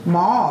much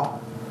more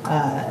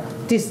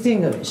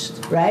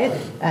distinguished, right?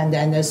 And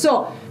then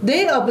so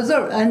they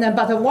observe,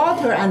 but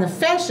water and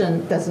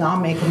fashion does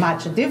not make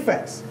much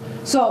difference.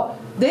 So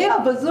they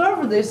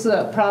observe this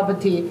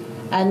property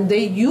and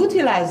they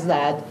utilize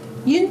that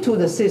into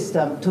the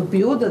system to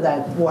build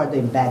that word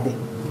embedding.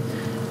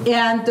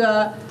 And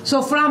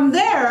so from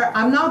there,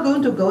 I'm not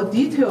going to go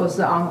details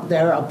on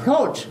their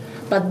approach,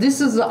 but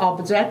this is the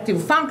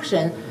objective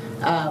function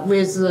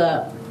with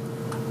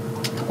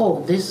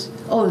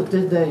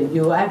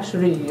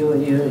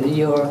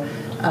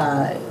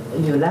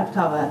your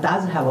laptop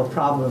does have a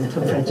problem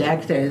to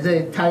project it.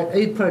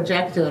 It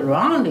projected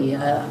wrongly.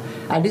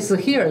 At least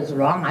here is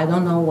wrong. I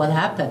don't know what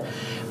happened.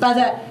 But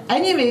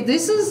anyway,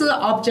 this is the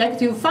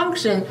objective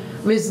function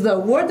with the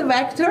word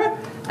vector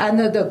and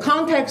the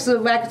context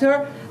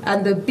vector,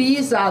 and the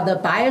b's are the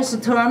bias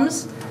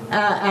terms,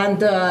 and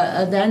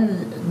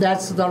then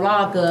that's the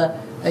log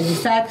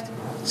effect.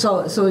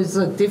 So it's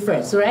a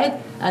difference, right?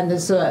 And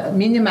it's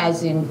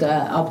minimizing the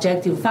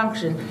objective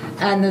function.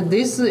 And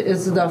this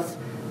is the,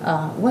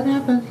 what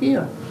happened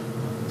here?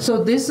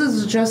 So this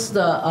is just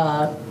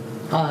a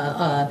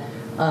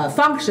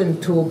function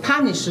to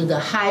punish the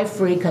high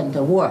frequent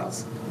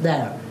words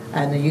there.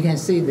 And you can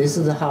see this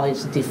is how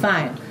it's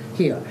defined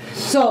here.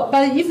 So,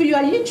 but if you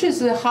are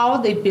interested how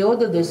they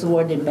build this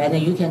word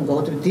embedding, you can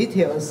go to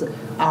details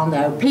on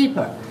their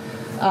paper.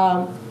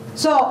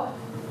 So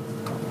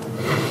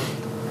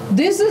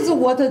this is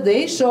what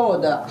they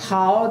showed,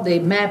 how they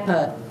map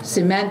a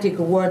semantic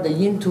word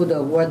into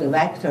the word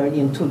vector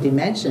in 2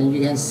 dimensions.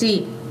 You can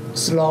see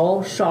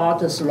slow,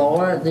 short,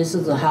 slower. This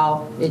is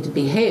how it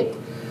behaved.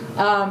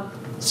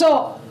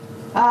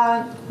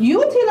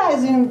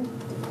 Utilizing,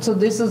 so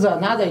this is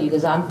another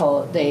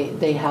example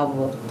they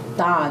have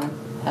done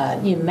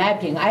in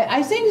mapping.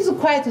 I think it's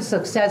quite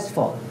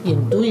successful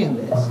in doing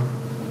this.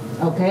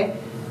 Okay.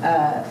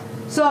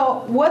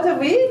 So what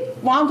we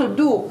want to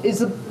do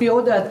is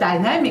build a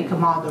dynamic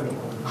modeling.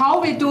 How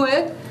we do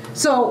it?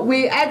 So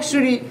we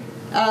actually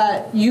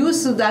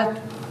use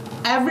that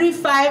every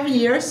 5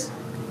 years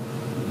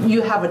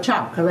you have a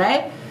chunk,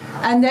 right?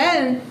 And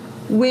then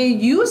we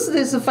use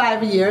this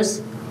 5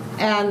 years,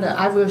 and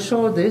I will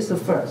show this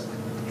first.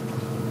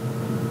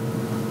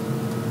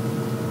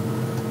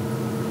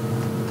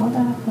 What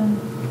happened?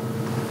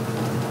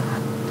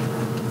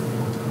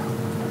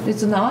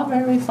 It's not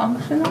very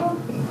functional.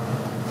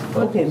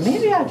 Okay,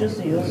 maybe I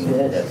just use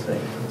it. That's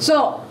right.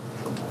 So,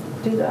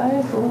 did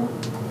I go?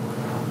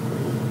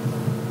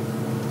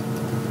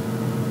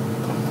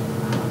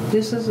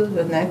 This is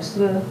the next.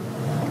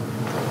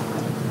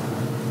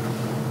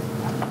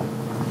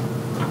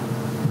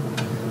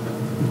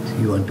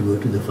 You want to go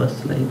to the first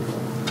slide?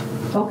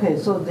 Okay,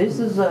 so this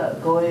is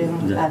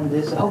going and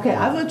this. Okay,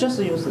 I will just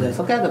use this.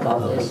 Forget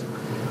about this.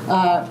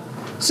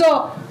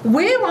 So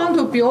we want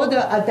to build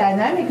a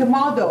dynamic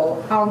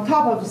model on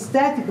top of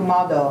static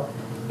model,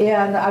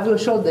 and I will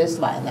show this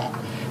one then.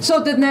 So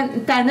the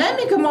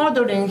dynamic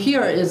modeling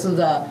here is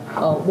the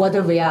what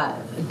we are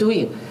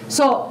doing.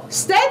 So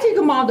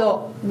static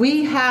model,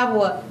 we have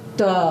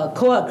the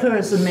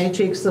co-occurrence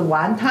matrix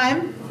one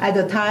time at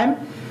a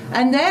time,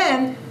 and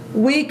then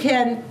we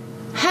can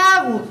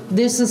have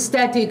this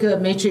static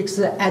matrix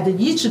at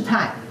each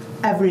time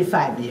every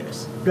 5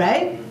 years,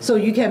 right? So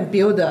you can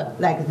build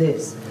like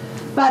this.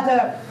 But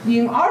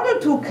in order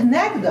to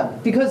connect them,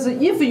 because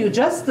if you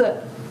just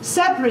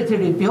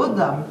separately build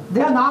them,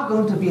 they're not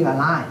going to be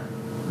aligned,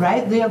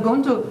 right? They are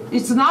going to,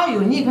 it's not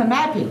unique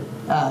mapping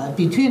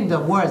between the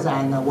words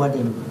and the word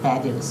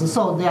embeddings.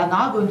 So they are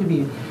not going to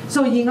be,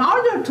 so in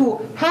order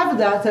to have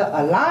that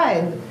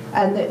aligned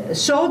and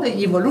show the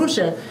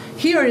evolution,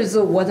 here is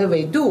what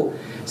we do.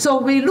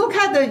 So we look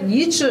at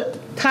each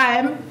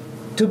time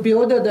to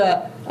build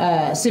the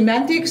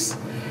semantics,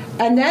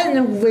 and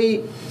then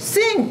we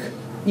think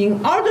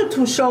in order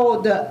to show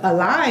the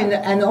aligned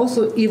and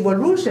also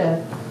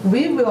evolution,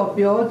 we will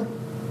build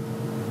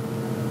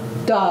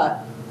the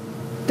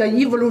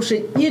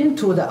evolution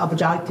into the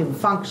objective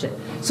function.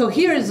 So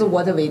here is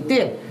what we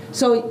did.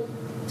 So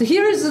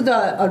here is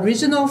the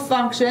original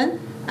function,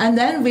 and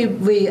then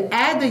we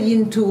add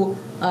into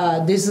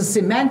this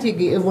semantic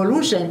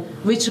evolution,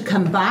 which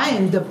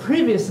combine the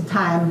previous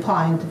time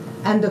point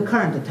and the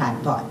current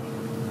time point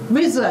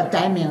with a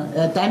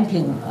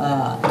damping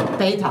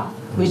beta,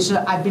 which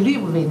I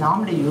believe we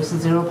normally use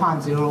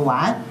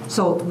 0.01.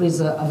 So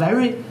with a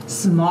very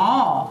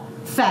small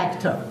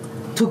factor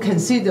to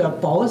consider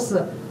both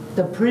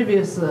the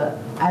previous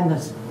and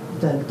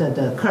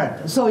the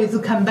current. So it's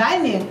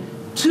combining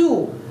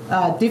two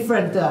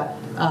different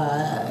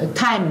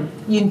time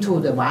into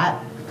the one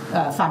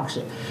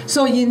function.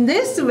 So in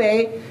this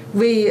way,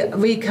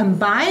 we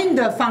combine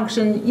the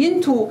function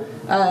into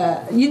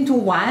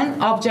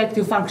one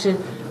objective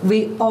function.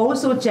 We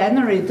also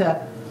generate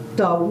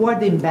the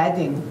word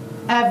embedding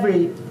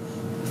every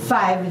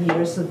 5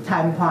 years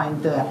time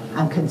point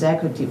and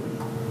consecutively.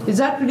 Is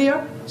that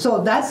clear?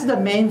 So that's the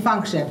main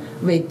function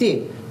we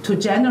did to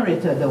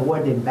generate the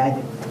word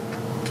embedding.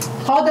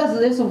 How does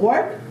this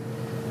work?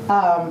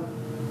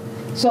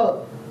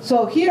 So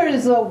here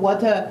is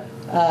what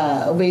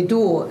we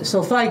do.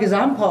 So for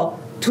example,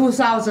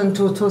 2000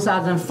 to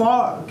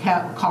 2004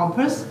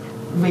 corpus,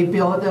 we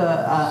build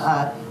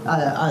a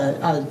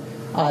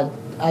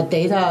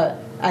data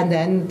and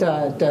then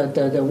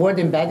the word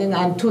embedding.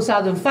 And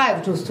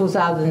 2005 to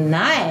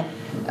 2009,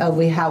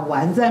 we have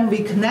one. Then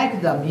we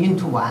connect them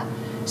into one.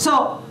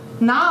 So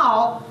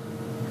now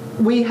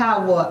we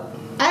have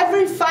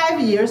every 5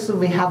 years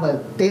we have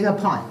a data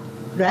point,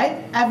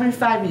 right? Every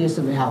 5 years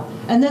we have,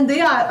 and then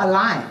they are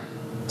aligned.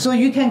 So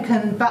you can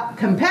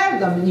compare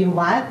them in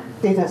one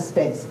data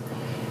space.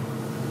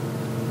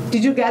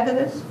 Did you get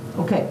this?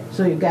 Okay,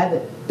 so you get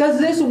it. Does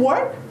this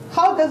work?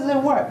 how does it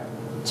work?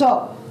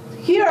 So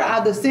here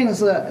are the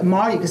things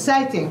more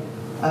exciting.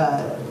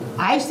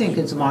 I think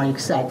it's more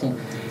exciting.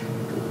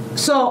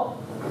 So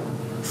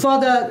for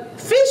the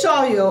fish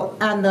oil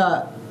and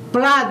the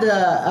blood,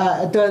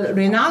 the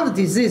renal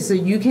disease,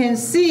 you can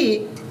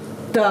see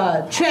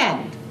the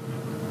trend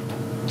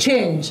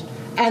change.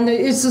 And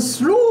it's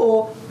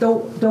through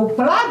the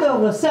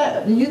blood was,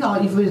 you know,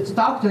 if it's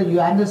doctor, you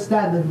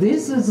understand that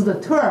this is the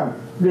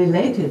term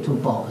related to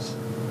both.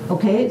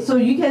 Okay, so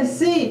you can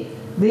see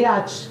they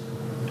are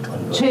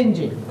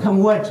changing,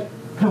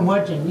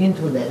 converging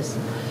into this.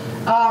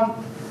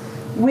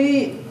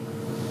 We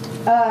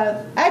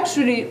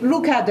actually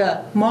look at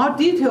the more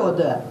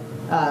detailed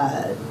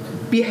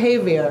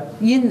behavior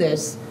in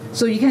this.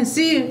 So you can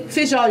see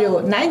fish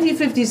oil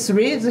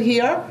 1953 is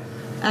here,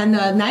 and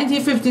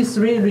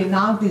 1953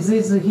 renal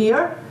disease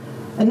here.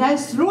 And then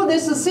through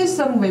this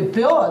system we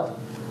built,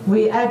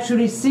 we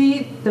actually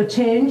see the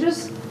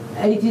changes,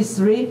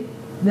 83.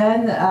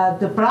 Then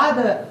the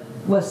blood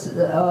was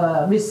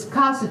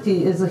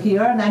viscosity is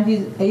here,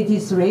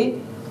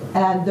 1983,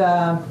 and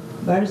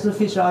where's the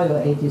fish oil?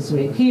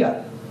 83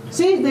 here.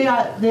 See, they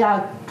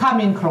are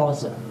coming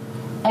closer,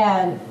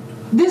 and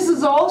this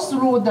is all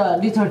through the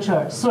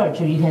literature search.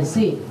 You can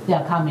see they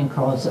are coming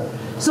closer.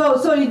 So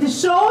it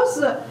shows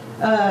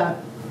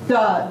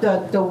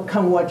the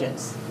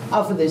convergence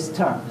of these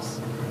terms,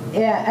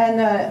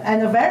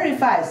 and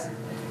verifies.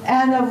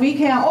 And we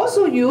can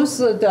also use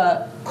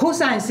the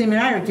cosine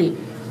similarity.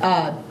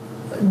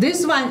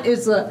 This one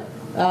is the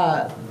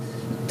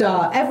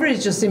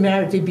average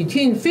similarity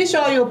between fish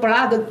oil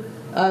blood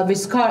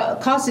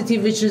viscosity,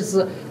 which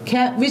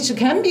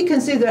can be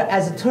considered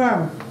as a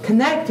term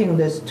connecting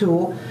these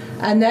two,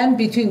 and then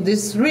between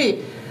these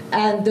three.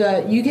 And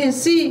you can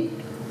see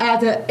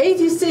at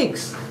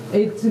 86,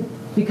 it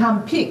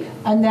become peak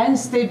and then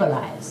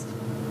stabilized.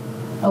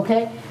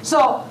 Okay,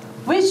 so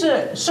which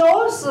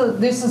shows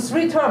these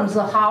three terms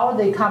how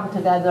they come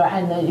together,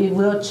 and it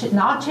will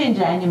not change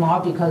anymore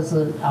because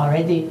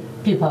already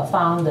people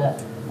found the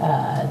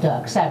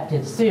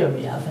accepted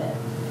theory of it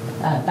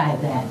by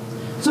then.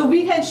 So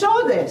we can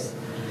show this,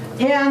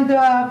 and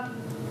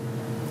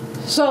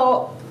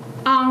so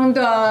on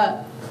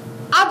the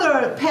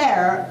other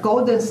pair,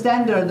 golden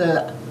standard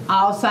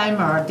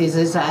Alzheimer's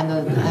disease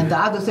and the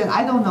other thing,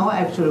 I don't know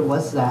actually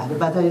what's that,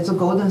 but it's a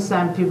golden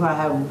standard. People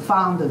have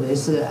found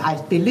this, I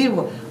believe,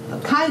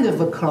 kind of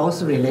a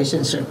close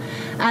relationship.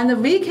 And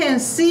we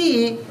can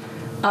see,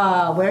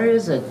 where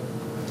is it?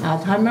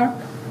 Alzheimer's,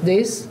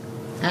 this,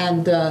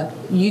 and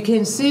you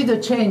can see the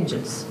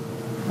changes,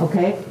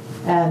 okay?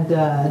 And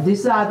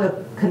these are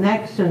the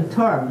connection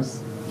terms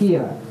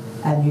here,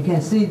 and you can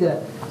see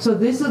so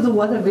this is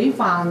what we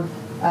found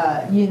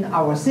in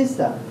our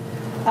system.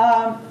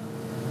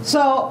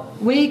 So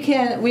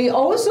we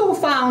also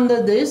found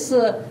this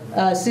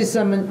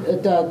system,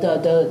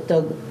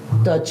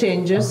 the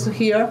changes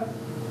here.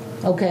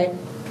 Okay,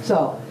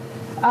 so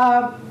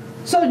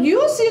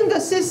using the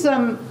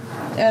system,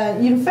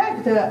 in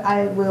fact,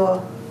 I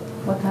will.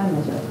 What time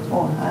is it?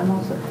 Oh, I'm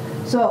also.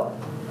 So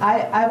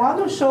I want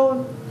to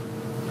show.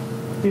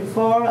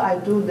 Before I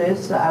do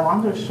this, I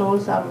want to show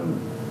some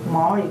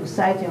more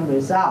exciting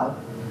result.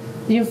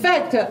 In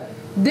fact,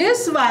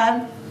 this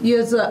one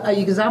is an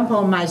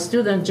example my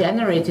student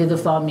generated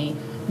for me.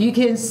 You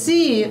can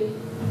see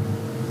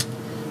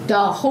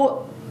the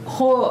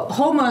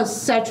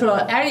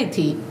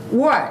homosexuality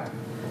word.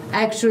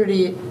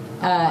 Actually,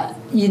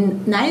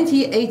 in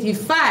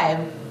 1985,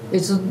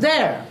 it's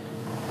there.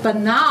 But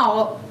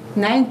now,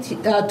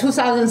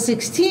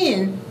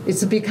 2016,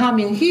 it's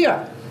becoming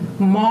here.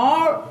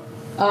 More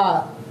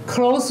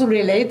close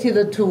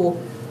related to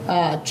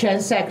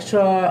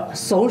transsexual,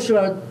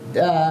 social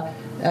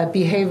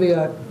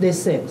behavior,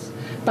 these things.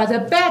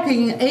 But back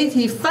in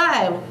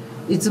 85,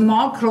 it's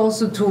more close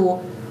to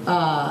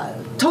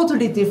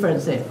totally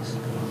different things.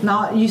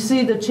 Now you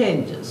see the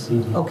changes,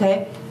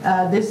 okay?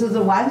 This is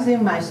the one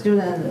thing my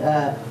student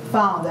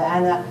found,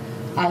 and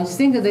I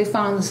think they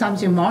found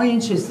something more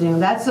interesting.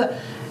 That's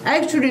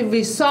actually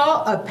we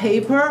saw a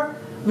paper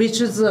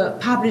which is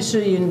published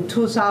in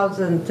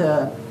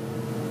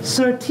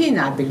 2013,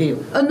 I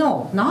believe.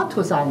 No, not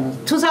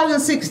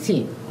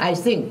 2016, I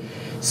think.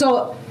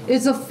 So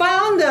it's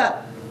found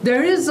that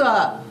there is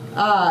a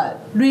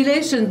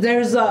relation,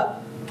 there's a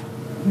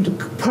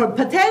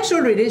potential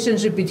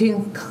relationship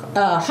between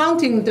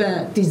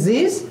Huntington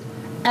disease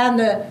and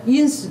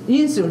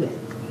insulin.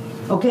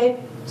 Okay,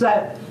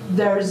 so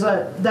there's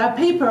that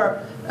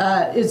paper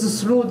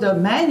is through the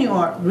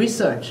manual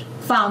research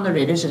found the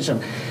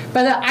relationship.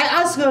 But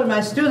I asked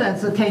my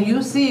students, can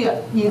you see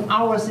in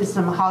our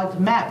system how it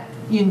mapped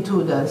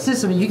into the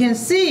system? You can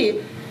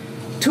see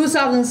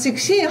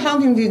 2016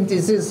 Huntington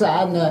disease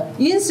and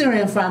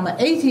insulin from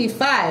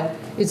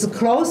 85 is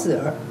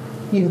closer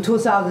in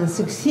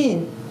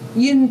 2016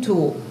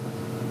 into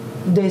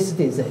this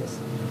disease.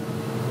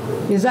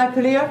 Is that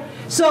clear?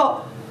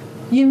 So,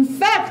 in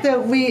fact,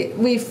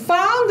 we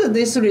found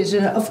this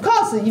relation. Of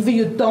course, if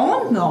you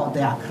don't know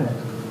they are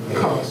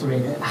close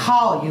related,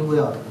 how you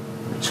will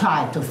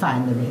try to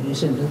find the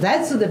relationship.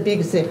 That's the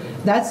big thing.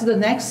 That's the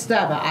next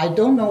step. I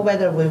don't know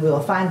whether we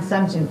will find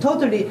something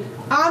totally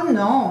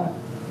unknown.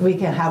 We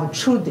can have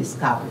true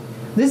discovery.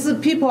 This is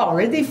people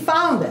already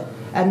found it,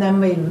 and then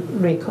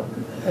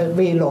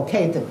we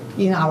locate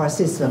in our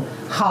system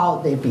how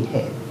they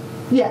behave.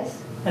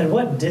 Yes. At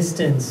what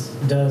distance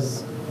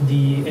does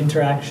the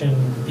interaction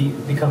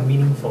become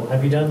meaningful?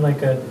 Have you done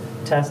like a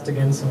test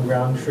against some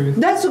ground truth?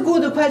 That's a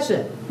good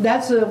question.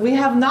 We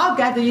have not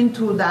got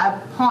into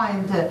that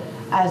point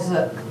as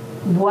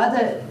what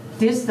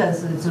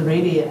distance is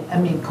really. I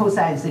mean,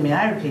 cosine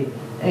similarity.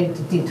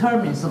 It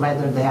determines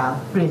whether they are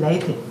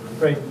related.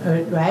 Right.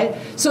 Right.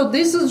 So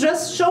this is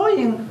just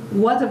showing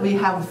what we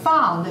have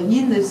found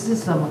in the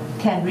system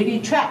can really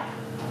track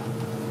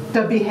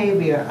the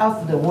behavior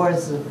of the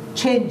words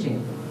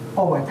changing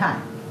over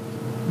time.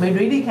 We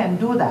really can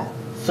do that.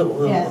 So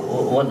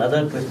one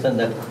other question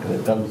that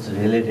comes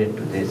related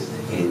to this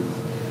is,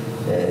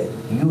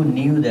 you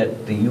knew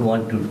that you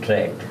want to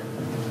track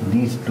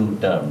these two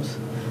terms,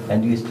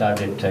 and you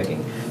started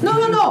tracking.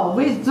 No.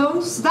 We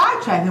don't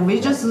start tracking. We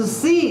just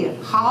see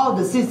how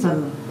the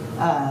system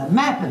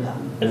map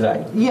them.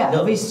 Right. Yeah.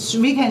 No.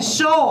 We can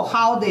show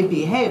how they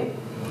behave.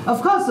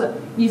 Of course,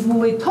 if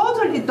we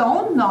totally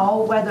don't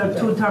know whether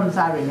two terms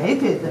are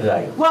related,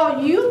 right.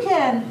 Well, you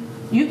can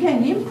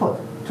input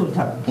two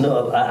terms.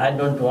 No, I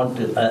don't want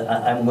to.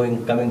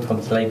 I'm coming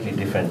from slightly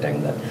different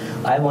angle.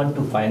 I want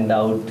to find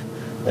out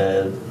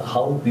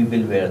how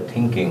people were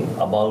thinking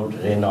about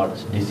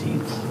Raynaud's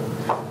disease.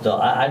 So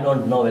I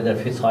don't know whether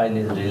fish oil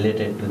is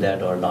related to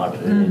that or not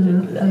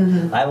related to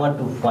that. I want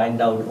to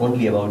find out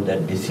only about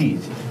that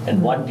disease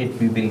and what did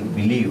people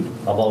believe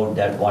about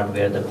that, what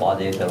were the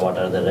causes or what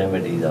are the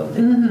remedies of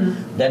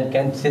it. Then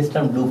can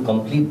system do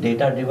complete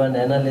data-driven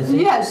analysis?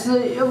 Yes,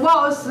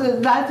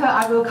 that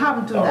I will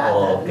come to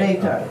that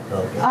later.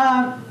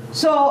 Okay.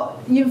 So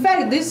in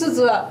fact, this is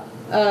a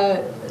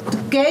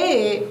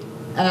gay.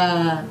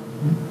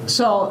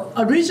 So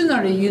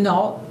originally,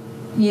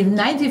 in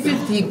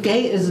 1950,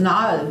 gay is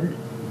not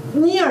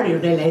nearly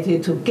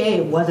related to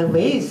gay, what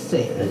we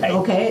say,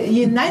 okay?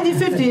 In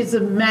 1950, it's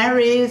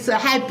married, it's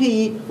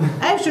happy.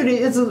 Actually,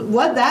 it's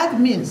what that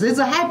means, it's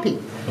happy.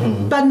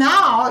 But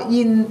now,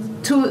 in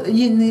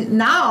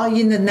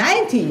the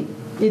 90s,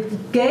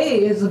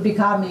 gay is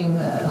becoming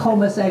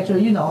homosexual,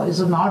 it's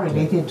not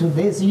related to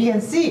this. You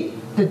can see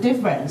the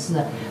difference.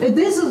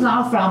 This is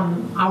not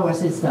from our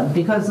system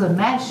because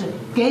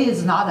gay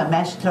is not a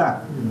mesh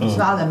term. It's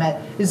not a mesh.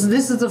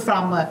 This is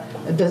from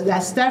the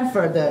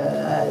Stanford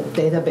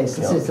database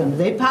system.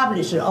 They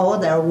publish all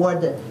their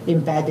word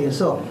embedding.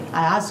 So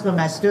I asked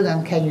my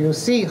student, can you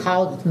see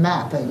how it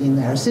map in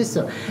their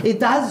system? It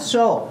does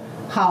show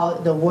how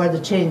the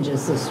word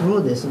changes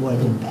through this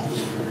word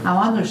embedding. I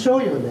want to show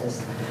you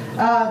this.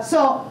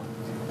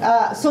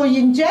 So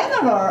in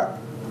general,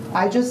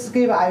 I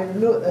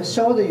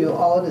showed you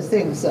all the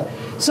things.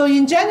 So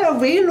in general,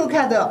 we look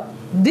at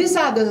these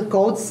are the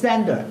gold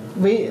standard.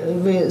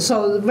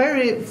 So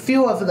very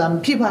few of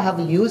them people have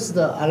used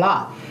a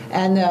lot.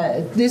 And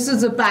this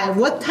is by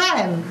what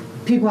time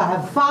people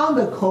have found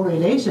a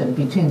correlation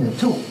between the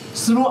two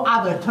through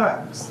other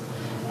terms.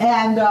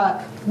 And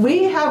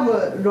we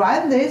have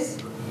run this,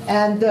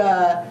 and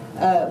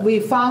we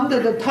found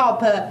the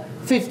top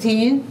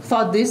 15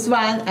 for this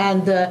one.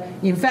 And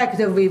in fact,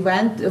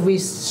 we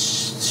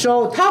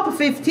show top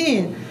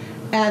 15,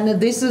 and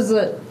this is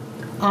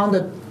on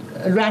the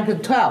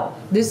rank 12.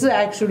 This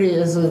actually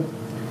is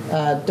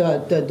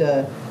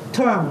the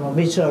term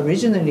which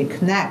originally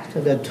connect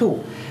the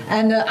two.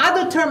 And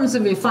other terms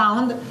we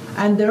found,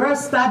 and there are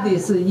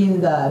studies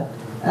in the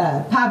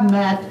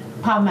PubMed,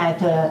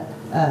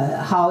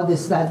 how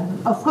this that.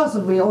 Of course,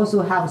 we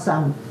also have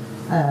some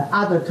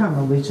other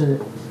term which are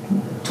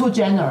too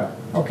general,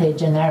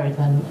 generic,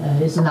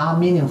 and is not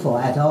meaningful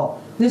at all.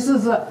 This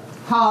is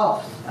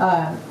how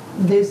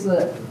this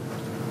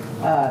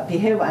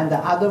behave, and the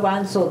other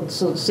one. So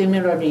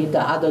similarly,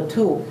 the other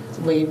two,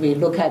 we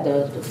look at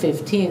the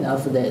 15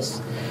 of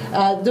this.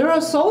 There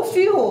are so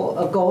few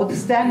gold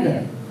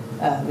standard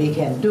we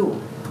can do.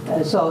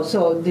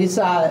 So these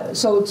are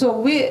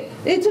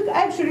it's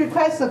actually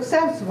quite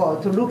successful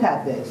to look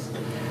at this.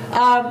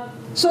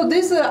 So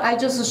this I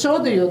just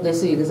showed you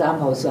these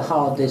examples of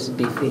how this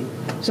behave.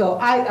 So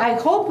I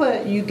hope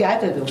you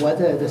get it, what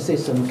the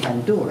system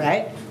can do,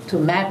 right, to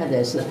map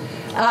this.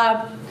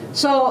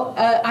 So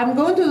I'm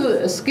going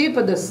to skip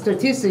the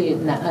statistic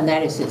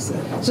analysis.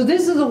 So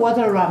this is what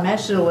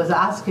Ramesh was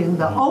asking,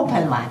 the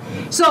open line.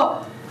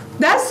 So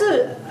that's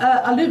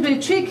a little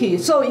bit tricky.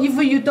 So if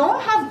you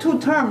don't have two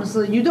terms,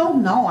 you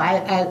don't know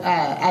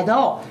at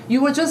all.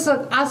 You were just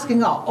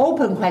asking an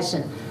open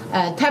question.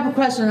 Type of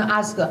question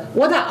ask,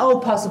 what are all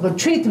possible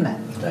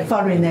treatment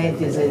for Raynaud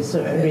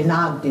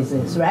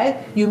disease,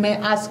 right? You may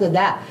ask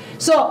that.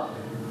 So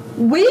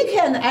we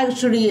can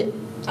actually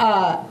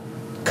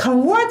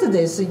convert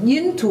this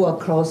into a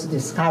closed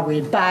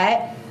discovery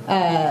by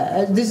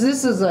this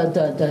is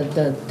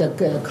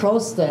the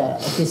closed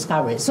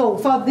discovery. So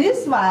for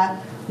this one,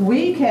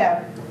 we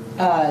can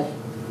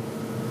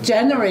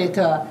generate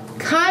a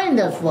kind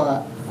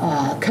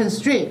of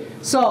constraint.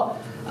 So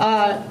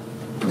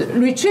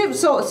retrieve.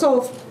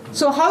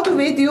 So how do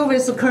we deal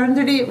with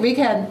currently? We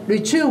can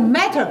retrieve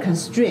matter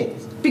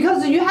constraints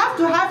because you have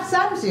to have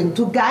something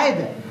to guide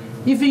it.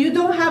 If you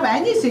don't have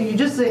anything, you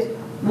just say,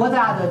 what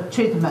are the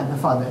treatment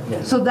for that?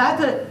 Yes. So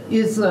that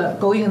is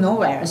going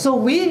nowhere. So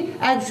we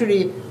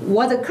actually,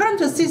 what the current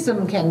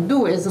system can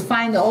do is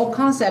find all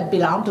concepts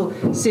belong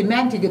to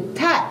semantic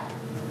type,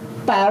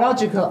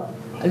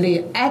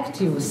 biologically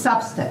active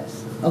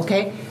substance.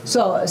 Okay,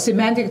 so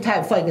semantic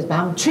type, for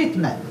example,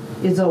 treatment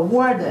is a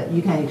word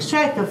you can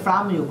extract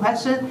from your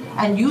question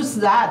and use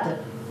that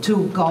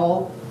to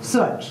go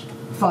search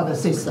for the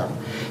system.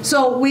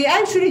 So we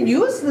actually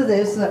use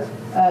this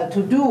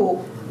to do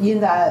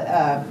in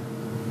the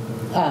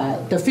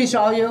fish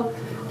oil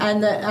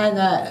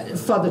and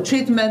for the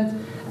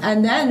treatment,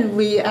 and then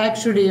we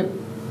actually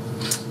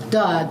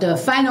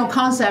the final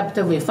concept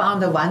we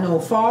found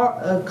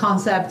 104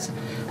 concepts,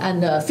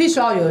 and fish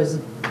oil is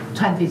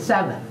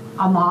 27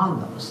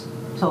 among those.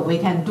 So we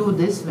can do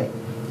this way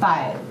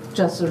by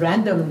just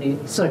randomly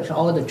search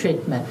all the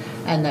treatment,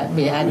 and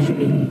we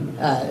actually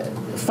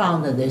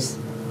found this.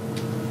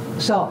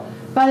 So,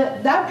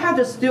 but that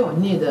part still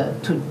need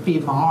to be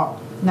more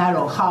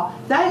narrow. How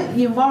that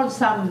involves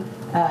some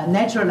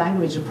natural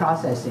language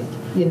processing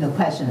in the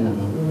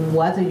question,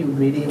 what you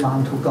really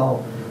want to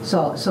go.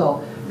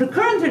 So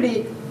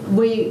currently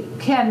we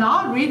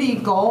cannot really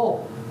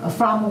go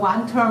from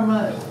one term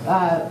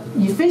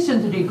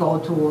efficiently go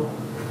to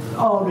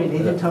all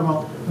related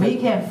terms. We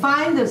can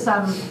find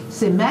some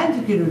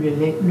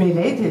semantically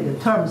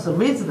related terms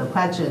with the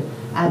question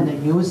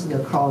and use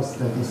the cross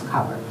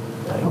discover.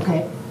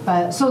 Okay,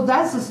 but so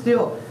that's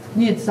still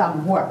needs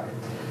some work.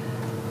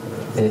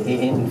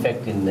 In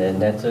fact, in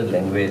natural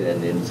language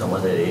and in some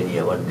other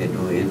area, what they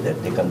do is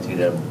that they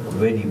consider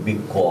very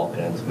big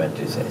co-occurrence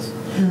matrices.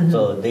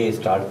 So they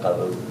start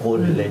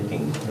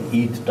correlating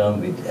each term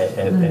with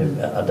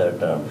other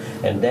term,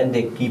 and then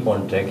they keep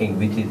on tracking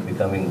which is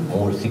becoming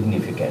more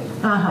significant.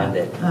 And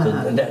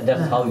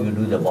that's how you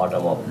do the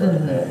bottom of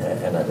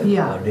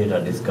another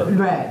data discovery.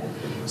 Right.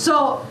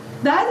 So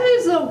that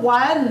is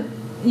one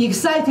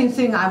exciting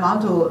thing I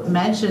want to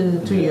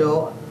mention to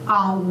you.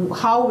 On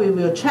how we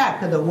will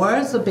track the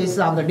words based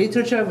on the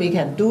literature, we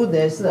can do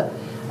this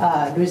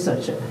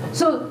research.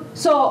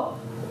 So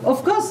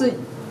of course,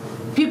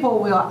 people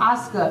will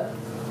ask,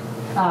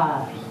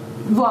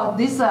 well,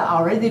 this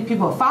already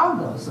people found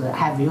those.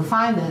 Have you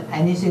found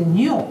anything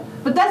new?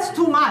 But that's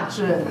too much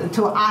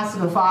to ask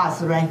for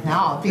us right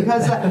now,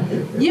 because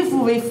if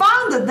we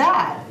found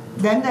that,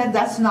 then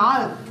that's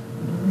not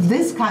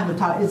this kind of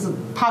talk. It's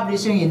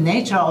publishing in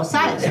Nature or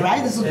Science,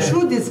 right? It's a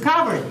true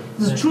discovery.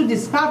 It's a true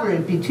discovery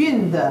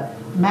between the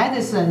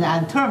medicine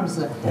and terms.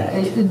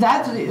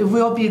 That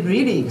will be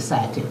really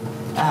exciting.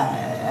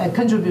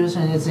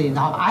 Contribution is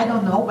enough. I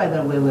don't know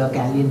whether we will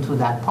get into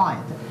that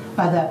point,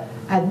 but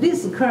at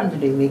least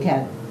currently we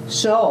can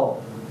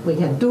show we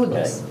can do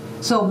this.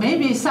 So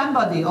maybe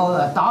somebody or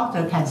a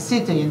doctor can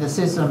sit in the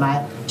system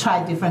and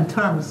try different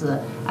terms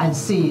and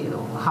see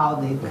how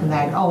they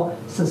connect, or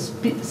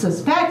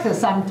suspect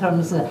some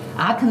terms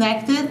are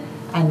connected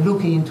and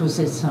look into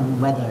system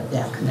whether they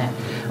are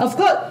connected. Of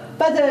course,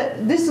 but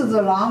this is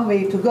a long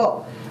way to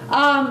go.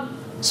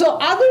 So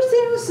other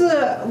things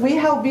we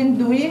have been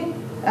doing,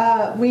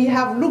 we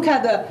have looked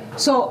at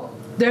so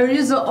there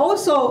is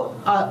also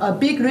a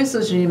big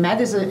research in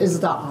medicine is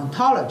the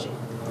ontology.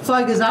 For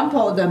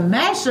example, the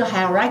mesh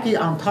hierarchy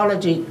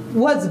ontology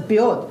was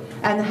built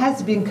and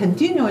has been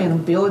continuing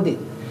building.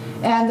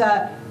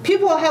 And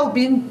people have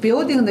been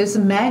building this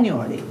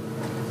manually.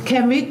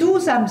 Can we do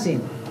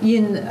something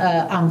in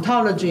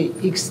ontology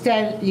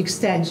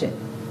extension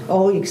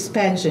or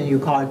expansion, you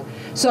call it?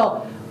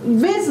 So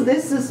with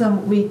this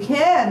system, we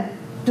can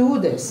do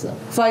this.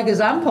 For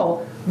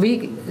example,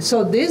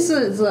 this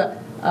is,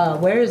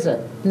 where is it?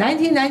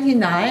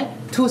 1999,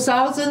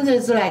 2000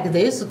 is like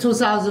this,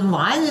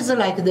 2001 is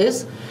like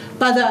this.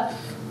 But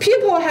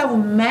people have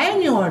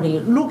manually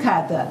looked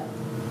at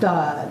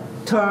the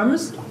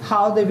terms,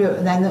 how they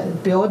will then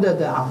build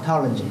the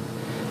ontology.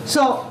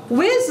 So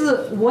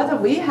with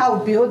what we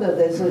have built,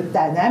 this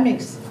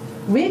dynamics,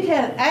 we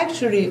can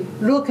actually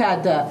look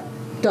at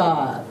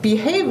the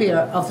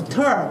behavior of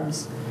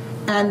terms,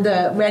 and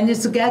when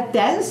it gets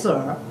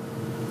denser,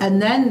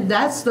 and then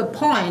that's the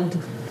point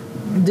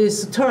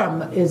this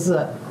term is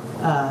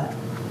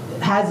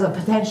has a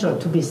potential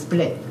to be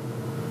split.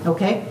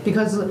 Okay,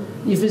 because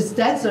if it's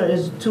denser,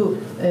 it's to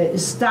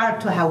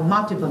start to have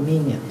multiple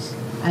meanings,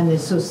 and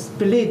it's to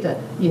split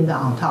in the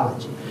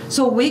ontology.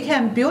 So we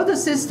can build a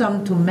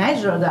system to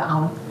measure the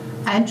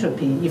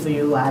entropy, if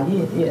you are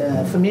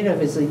familiar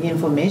with the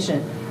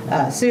information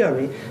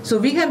theory. So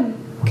we can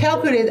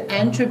calculate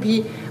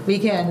entropy, we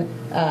can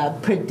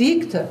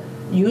predict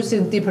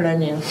using deep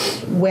learning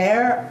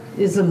where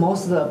is the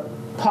most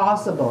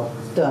possible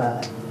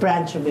the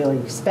branch will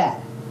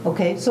expand.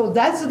 Okay, so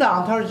that's the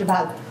ontology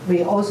part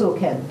we also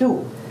can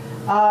do.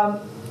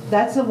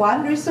 That's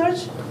one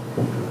research.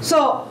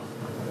 So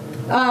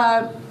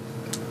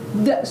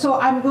So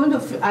I'm going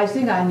to, I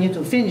think I need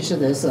to finish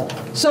this.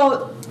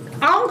 So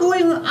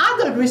ongoing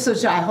other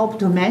research I hope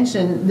to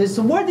mention, this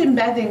word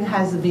embedding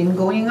has been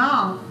going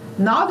on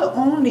not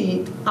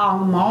only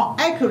on more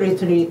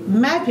accurately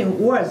mapping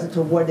words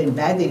to word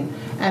embedding,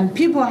 and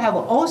people have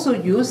also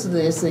used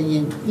this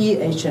in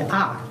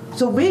EHR.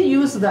 So we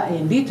use that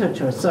in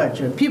literature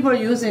search. People are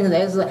using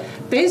this,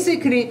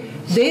 basically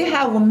they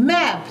have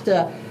mapped,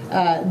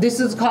 this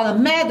is called a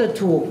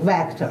MED2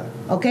 vector,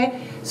 okay?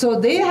 So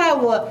they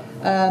have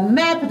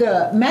mapped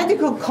the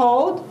medical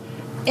code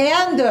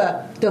and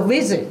the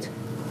visit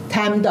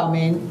time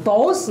domain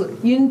both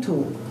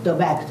into the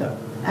vector,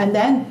 and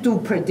then do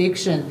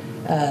prediction.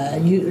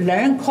 You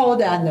learn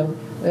code and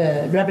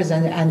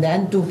represent, and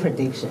then do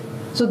prediction.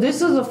 So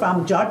this is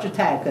from Georgia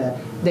Tech.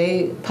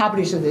 They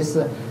published this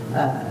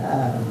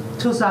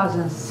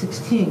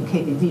 2016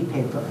 KDD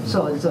paper.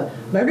 So it's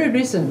very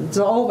recent. It's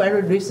all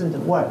very recent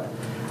work.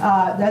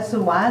 That's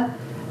one.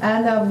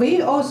 And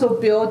we also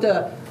built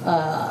a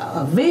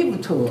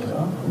wave tool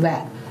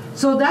web.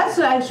 So that's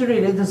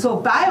actually related.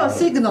 So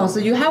biosignals,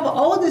 you have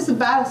all these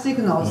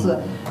biosignals.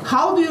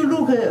 How do you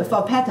look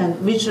for pattern,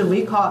 which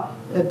we call,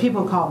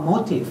 people call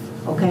motif,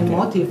 okay,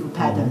 motif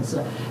patterns.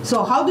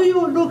 So how do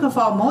you look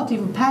for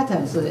motif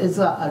patterns? It's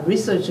a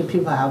research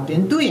people have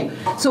been doing.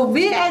 So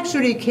we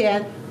actually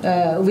can,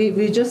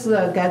 we just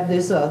got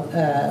this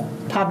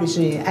published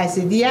in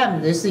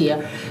ICDM this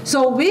year.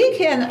 So we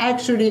can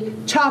actually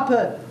chop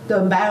the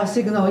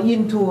biosignal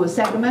into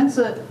segments,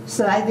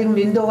 sliding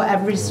window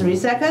every 3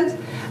 seconds,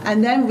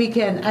 and then we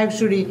can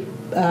actually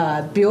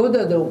build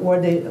the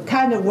word,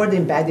 kind of word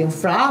embedding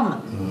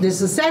from these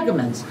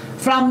segments.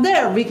 From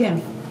there, we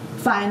can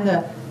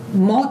find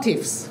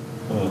motifs,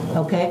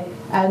 okay?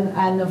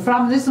 And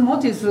from these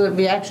motifs,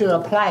 we actually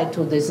apply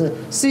to this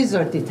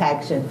seizure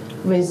detection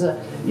with,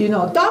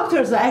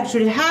 doctors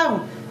actually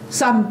have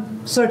some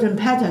certain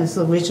patterns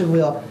which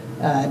will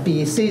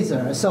be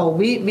seizure. So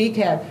we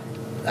can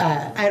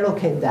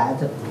allocate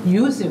that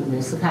using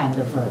this kind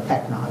of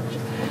technology.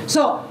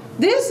 So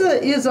this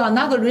is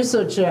another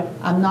research.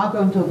 I'm not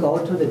going to go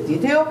to the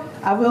detail.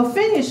 I will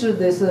finish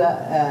this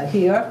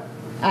here.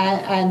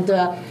 With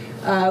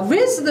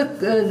the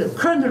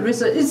current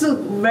research, it's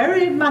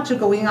very much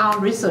going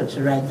on research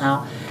right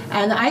now.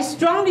 And I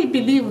strongly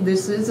believe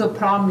this is a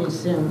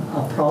promising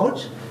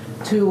approach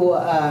to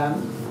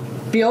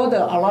build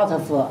a lot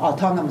of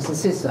autonomous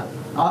systems.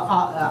 A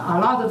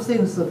lot of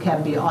things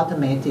can be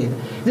automated.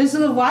 This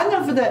is one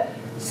of the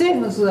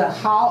things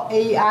how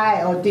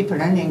AI or deep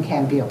learning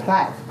can be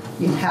applied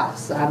in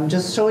health. I'm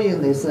just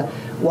showing this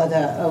what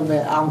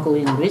the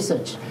ongoing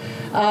research.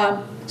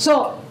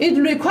 So it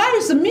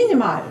requires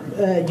minimal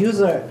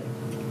user,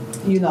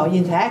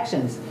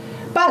 interactions.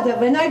 But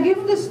when I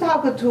give this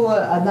talk to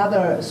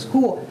another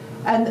school,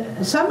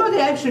 and somebody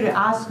actually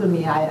asked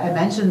me, I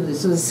mentioned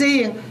this,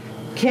 saying,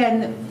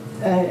 can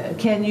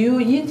you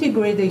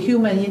integrate the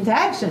human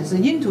interactions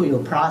into your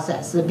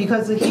process?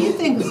 Because he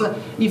thinks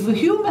if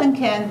human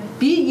can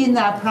be in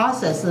that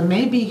process,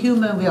 maybe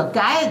human will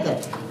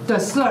guide the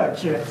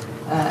search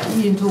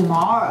into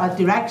more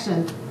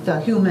direction the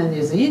human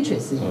is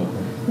interested in.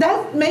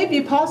 That may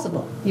be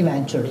possible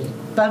eventually,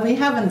 but we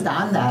haven't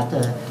done that.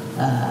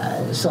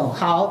 So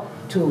how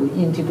to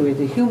integrate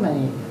the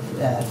human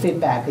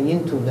feedback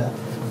into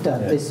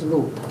this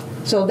loop?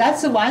 So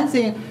that's one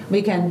thing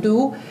we can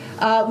do.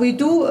 We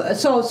do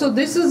so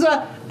this is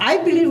I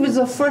believe is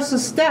the first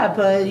step.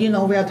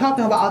 We are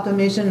talking about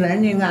automation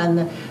learning,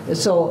 and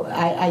so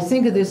I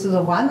think this is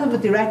one of the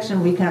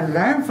direction we can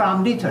learn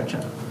from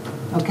literature.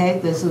 Okay,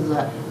 this is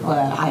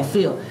I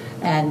feel,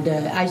 and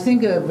I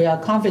think we are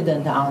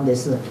confident on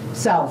this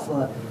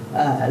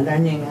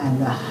self-learning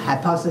and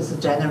hypothesis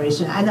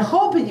generation, and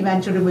hope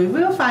eventually we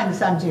will find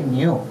something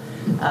new,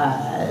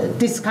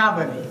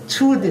 discovery,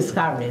 true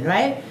discovery,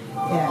 right?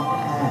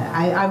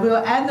 I will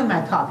end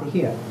my talk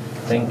here.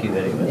 Thank you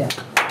very much. Yeah.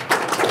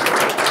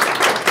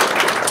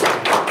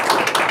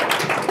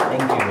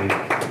 Thank you very much.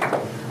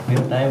 We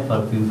have time for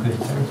a few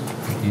questions.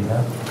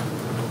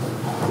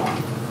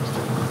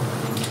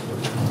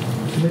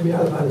 Maybe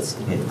I'll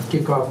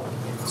kick off.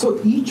 So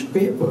each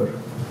paper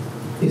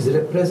is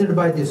represented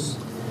by this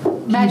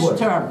Match keyword,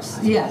 terms,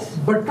 yes.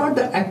 but not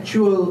the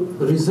actual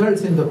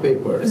results in the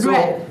paper. So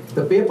Right.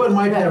 the paper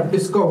might have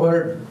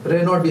discovered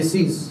Raynaud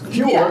disease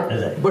cure,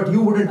 Yeah. but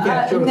you wouldn't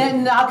capture it.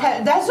 Then,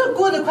 okay, that's a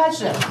good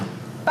question.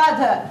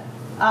 But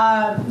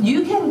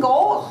you can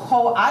go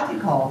whole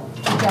article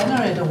to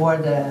generate the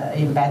word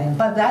embedding,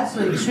 but that's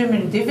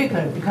extremely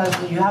difficult because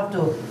you have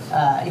to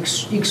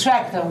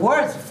extract the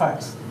words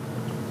first.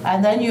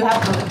 And then you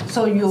have to,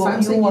 so your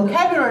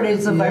vocabulary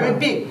is very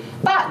big.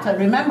 But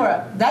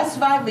remember, that's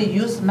why we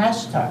use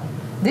mesh term.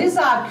 These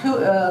are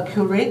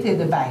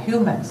curated by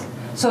humans.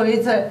 So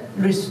it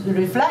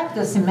reflects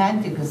the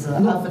semantics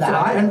of the So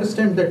I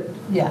understand that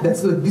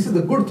this is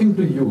a good thing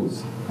to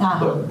use.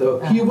 The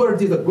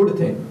keywords is a good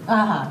thing.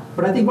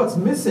 But I think what's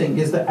missing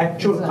is the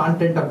actual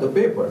content of the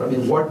paper. I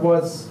mean, what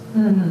was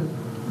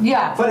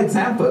Yeah. For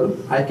example,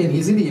 I can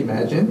easily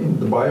imagine in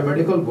the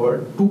biomedical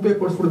world, 2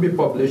 papers would be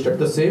published at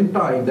the same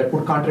time that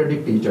would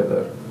contradict each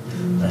other.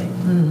 Right.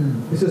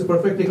 This is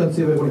perfectly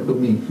conceivable to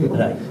me.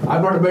 Right.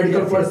 I'm not a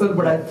medical person,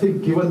 but I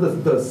think given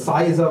the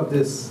size of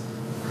this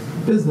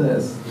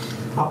business,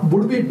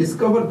 would we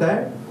discover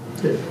that?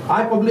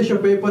 I publish a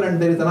paper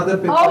and there is another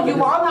paper. Oh, you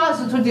want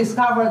us to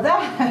discover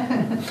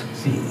that?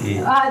 See,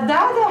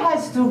 That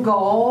has to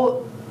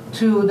go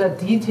to the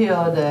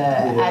detailed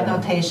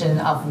annotation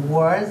of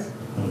words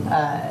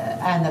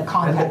and the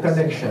context. And the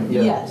connection,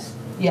 yeah. Yes,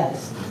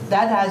 yes,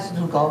 that has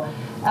to go.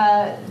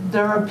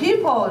 There are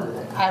people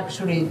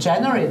actually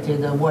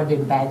generated the word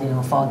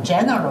embedding for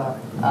general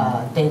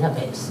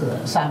database.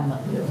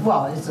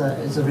 Well, it's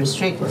a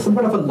restricted. Some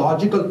kind of a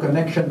logical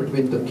connection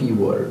between the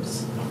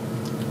keywords.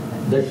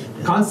 The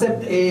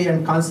concept A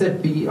and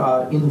concept B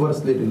are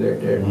inversely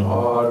related,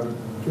 or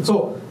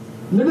so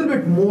little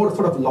bit more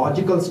sort of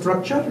logical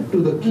structure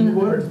to the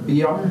keywords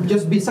beyond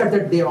just beside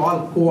that they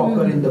all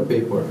co-occur in the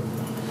paper.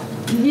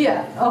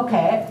 Yeah.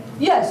 Okay.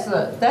 Yes,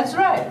 that's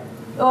right.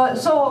 Well,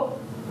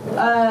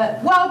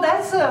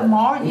 that's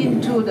more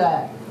into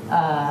the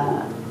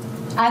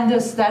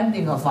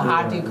understanding of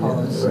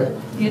articles. Right.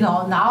 You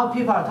know, now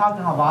people are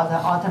talking about the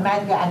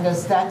automatic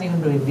understanding,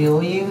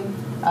 reviewing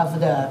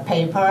of the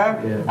paper,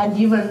 and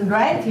even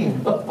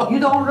writing. You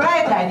don't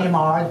write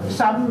anymore.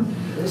 Some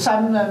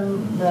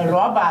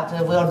robot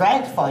will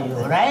write for you,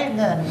 right?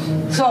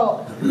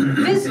 So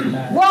this is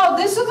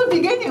the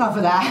beginning of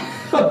that.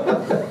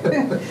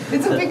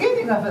 It's the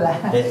beginning of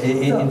that.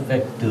 In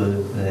fact,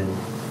 to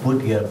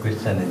put your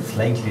question in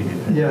slightly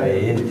different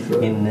way,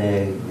 sure.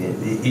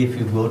 If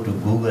you go to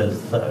Google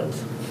search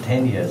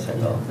 10 years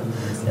ago,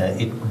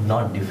 it could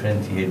not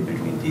differentiate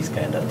between these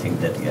kind of things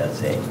that you are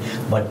saying.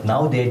 But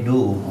now they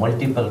do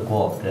multiple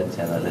co-occurrence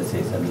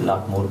analysis and a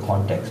lot more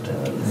context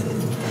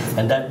analysis.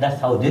 And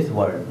that's how this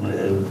world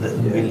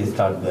will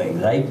start going.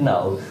 Right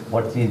now,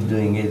 what she's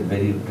doing is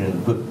very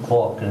good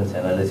co-occurrence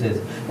analysis.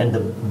 And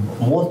the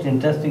most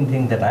interesting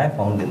thing that I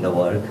found in the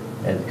work,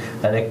 and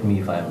correct me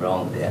if I'm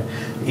wrong there,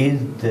 is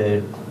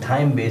the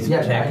time-based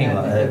tracking.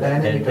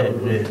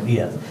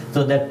 Yes,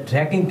 so that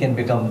tracking can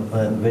become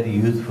very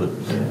useful.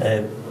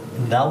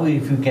 Now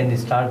if you can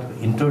start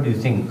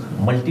introducing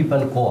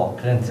multiple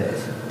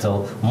co-occurrences,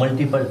 so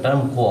multiple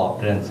term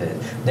co-occurrences,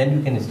 then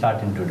you can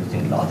start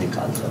introducing logic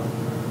also.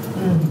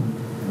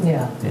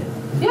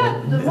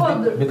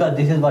 Because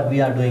this is what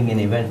we are doing in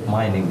event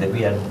mining, that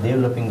we are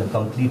developing a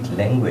complete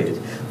language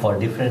for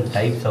different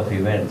types of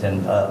events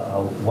and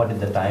what is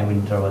the time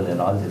interval and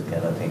all this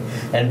kind of thing.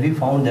 And we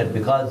found that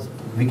because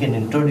we can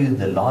introduce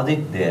the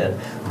logic there,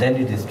 then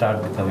it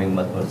starts becoming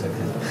much more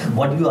successful.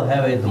 What you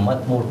have is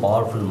much more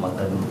powerful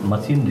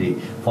machinery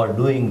for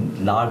doing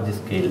large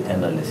scale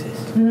analysis.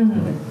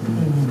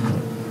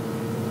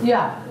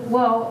 Yeah,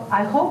 well,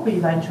 I hope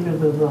eventually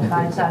we will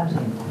find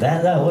something.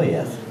 Oh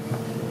yes.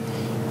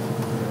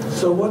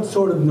 So what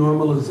sort of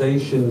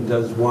normalization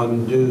does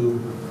one do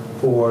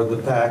for the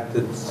fact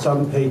that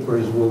some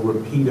papers will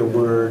repeat a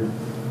word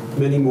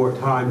many more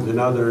times than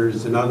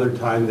others, and other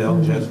time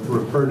they'll just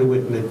refer to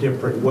it in a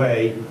different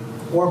way,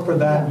 or for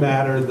that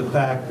matter, the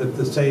fact that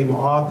the same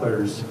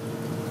authors,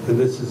 and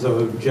this is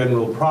a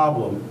general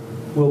problem,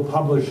 will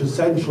publish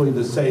essentially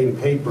the same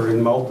paper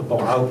in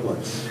multiple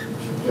outlets?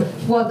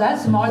 Well,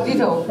 that's more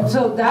detailed.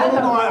 So that.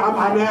 No,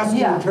 I'm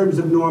asking in terms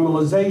of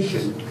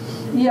normalization.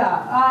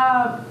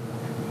 Yeah.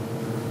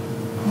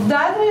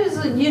 That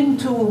is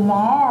into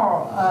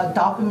more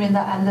document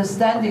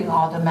understanding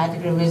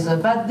automatically with,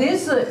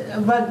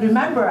 but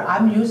remember,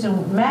 I'm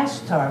using mesh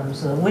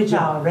terms which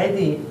are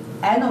already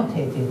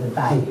annotated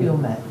by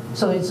human,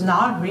 so it's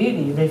not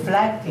really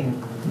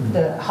reflecting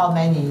how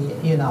many,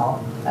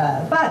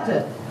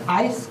 but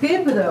I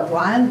skipped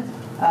one.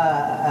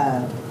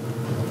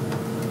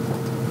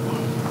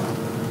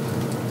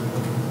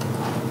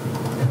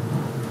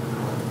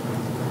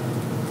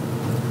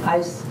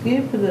 I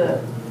skipped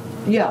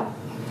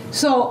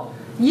So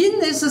in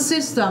this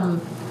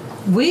system,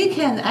 we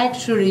can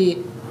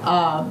actually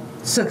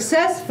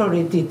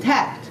successfully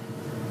detect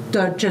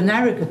the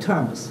generic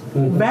terms.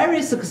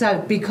 Very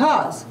successful.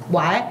 Because,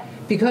 why?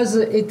 Because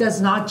it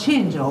does not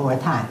change over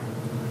time.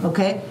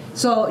 Okay?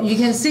 So you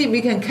can see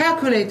we can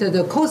calculate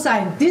the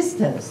cosine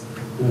distance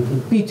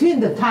between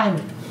the time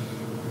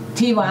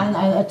t1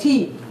 and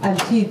t and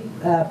t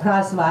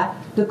plus 1.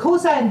 The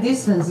cosine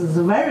distance is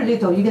very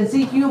little. You can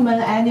see human,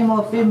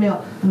 animal,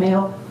 female,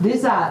 male.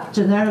 These are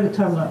generic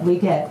terms we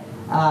can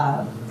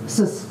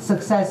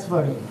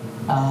successfully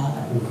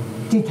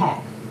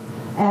detect.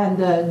 And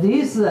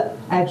this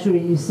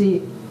actually you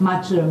see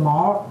much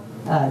more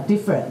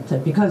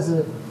different because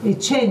it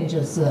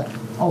changes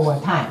over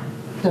time.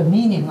 The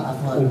meaning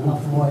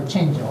of word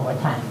change over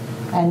time.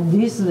 And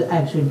this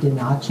actually did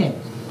not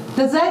change.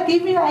 Does that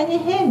give you any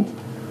hint?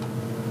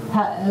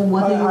 I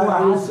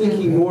was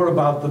thinking more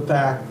about the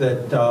fact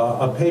that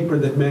a paper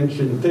that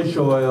mentioned fish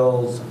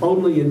oils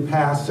only in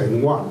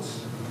passing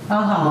once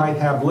might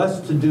have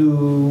less to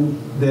do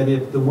than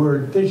if the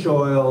word fish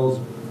oils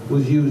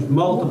was used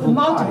multiple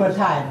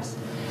times.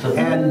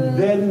 And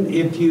then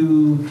if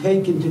you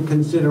take into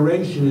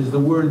consideration, is the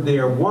word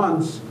there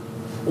once,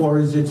 or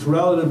is its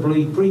relative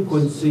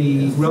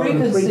frequency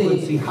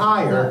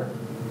higher,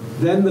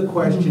 then the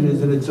question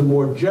is, and it's a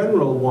more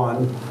general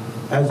one,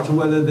 as to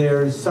whether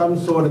there's some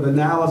sort of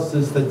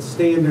analysis that's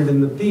standard in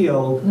the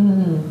field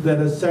that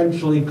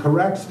essentially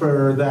corrects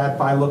for that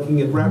by looking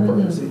at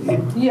reference.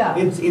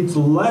 It's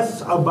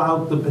less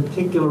about the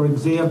particular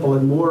example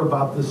and more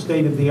about the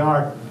state of the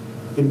art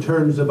in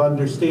terms of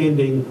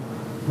understanding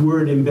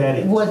word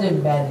embedding. Word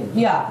embedding,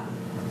 yeah.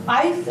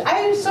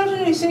 I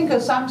certainly think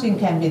something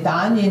can be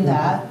done in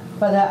that,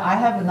 but I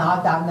have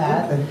not done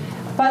that. Okay.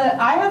 But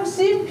I have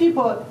seen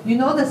people, you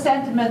know, the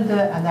sentiment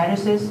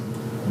analysis,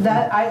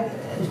 that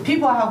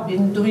people have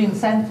been doing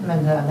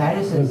sentiment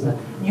analysis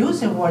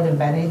using word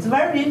embedding. It's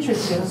very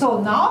interesting.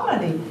 So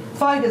normally,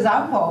 for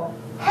example,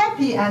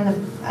 happy and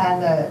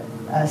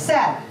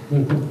sad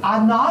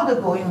are not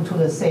going to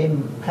the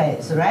same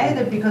place,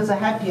 right? Because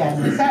happy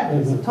and sad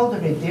is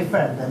totally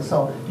different.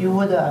 So you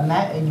would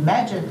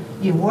imagine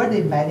in word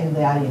embedding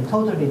they are in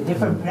totally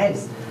different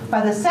place.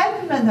 But the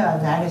sentiment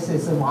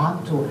analysis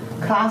want to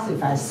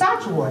classify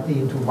such word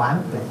into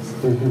one place.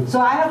 So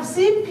I have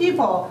seen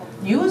people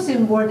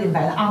using word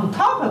embedding on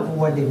top of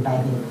word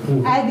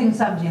embedding, adding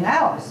something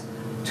else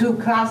to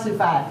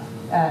classify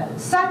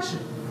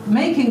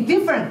making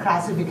different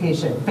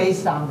classification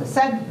based on the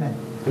sentiment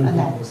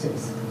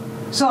analysis.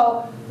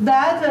 So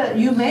that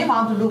you may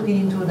want to look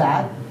into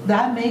that.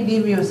 That may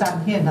give you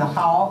some hint of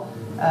how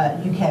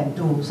you can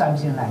do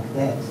something like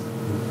this.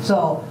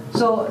 So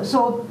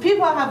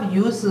people have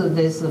used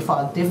this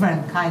for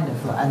different kind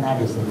of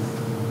analysis.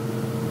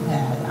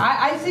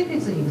 I think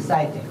it's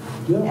exciting.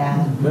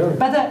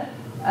 But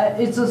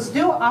it's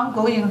still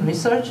ongoing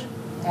research,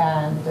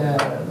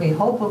 and we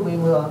hope we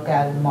will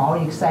get more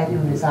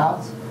exciting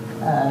results.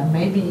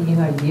 Maybe in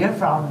a year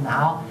from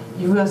now,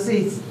 you will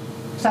see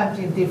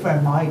something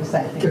different, more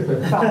exciting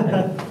from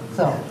it.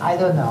 So I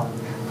don't know.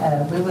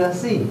 We will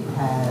see.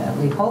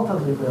 We hope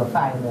we will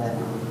find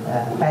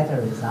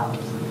better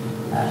results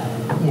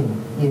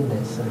in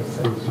this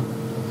research.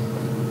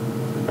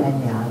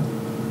 Any other?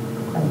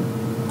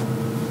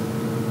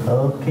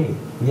 Okay,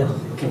 yes.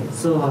 Okay,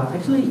 so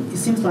actually it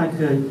seems like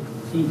the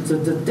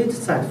data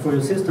set for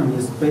your system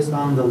is based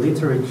on the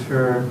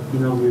literature,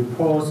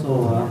 reports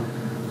or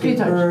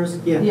papers.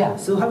 Yeah.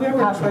 So have you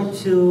ever tried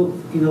to,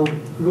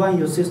 run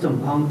your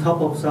system on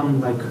top of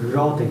some like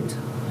raw data?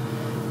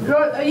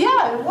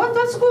 Yeah, well,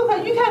 that's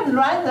good. You can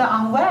run it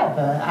on web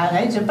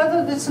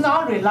but it's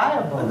not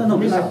reliable. No,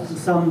 like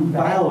some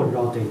bio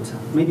raw data.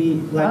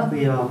 Maybe like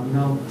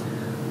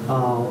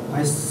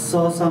I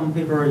saw some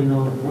people,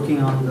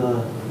 working on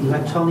the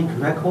electronic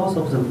records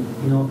of the,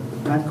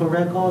 medical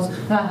records.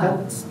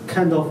 That's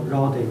kind of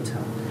raw data.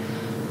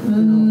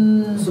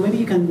 So maybe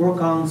you can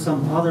work on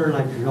some other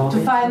like raw data.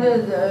 To find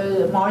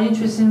a more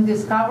interesting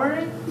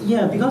discovery?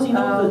 Yeah, because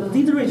the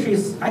literature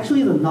is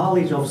actually the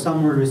knowledge of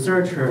some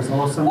researchers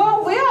or some.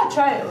 Well, we are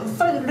trying.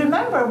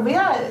 Remember,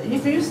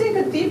 if you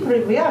think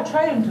deeply, we are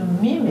trying to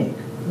mimic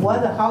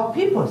how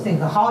people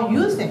think, how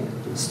you think.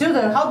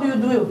 Student, how do you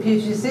do your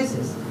PhD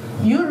thesis?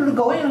 You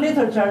go in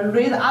literature,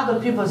 read other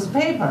people's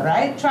paper,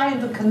 right?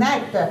 Trying to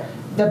connect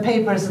the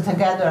papers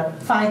together,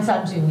 find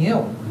something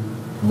new.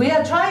 We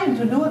are trying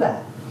to do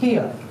that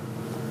here.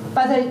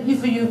 But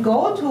if you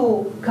go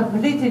to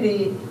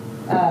completely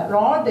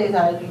raw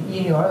data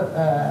in your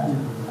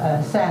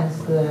sense,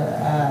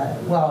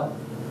 well,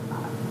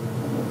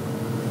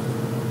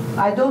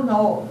 I don't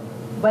know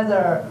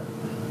whether,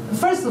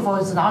 first of all,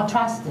 it's not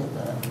trusted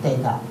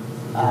data.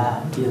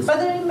 Yes. But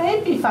it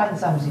may be find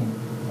something.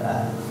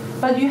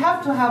 But you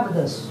have to have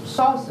the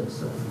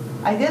sources.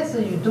 I guess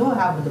you do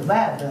have the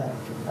web,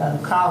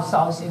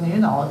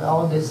 crowdsourcing,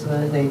 all this,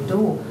 they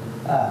do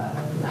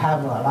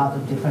have a lot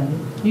of different,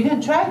 you can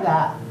try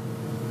that.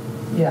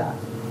 Yeah,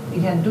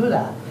 you can do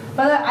that.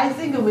 But I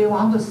think we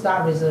want to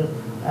start with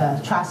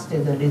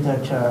trusted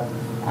literature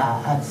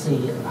and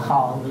see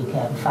how we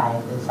can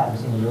find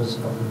something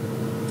useful.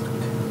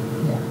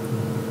 Yeah.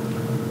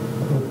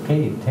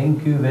 Okay,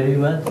 thank you very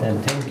much,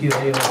 and thank you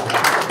very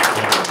much.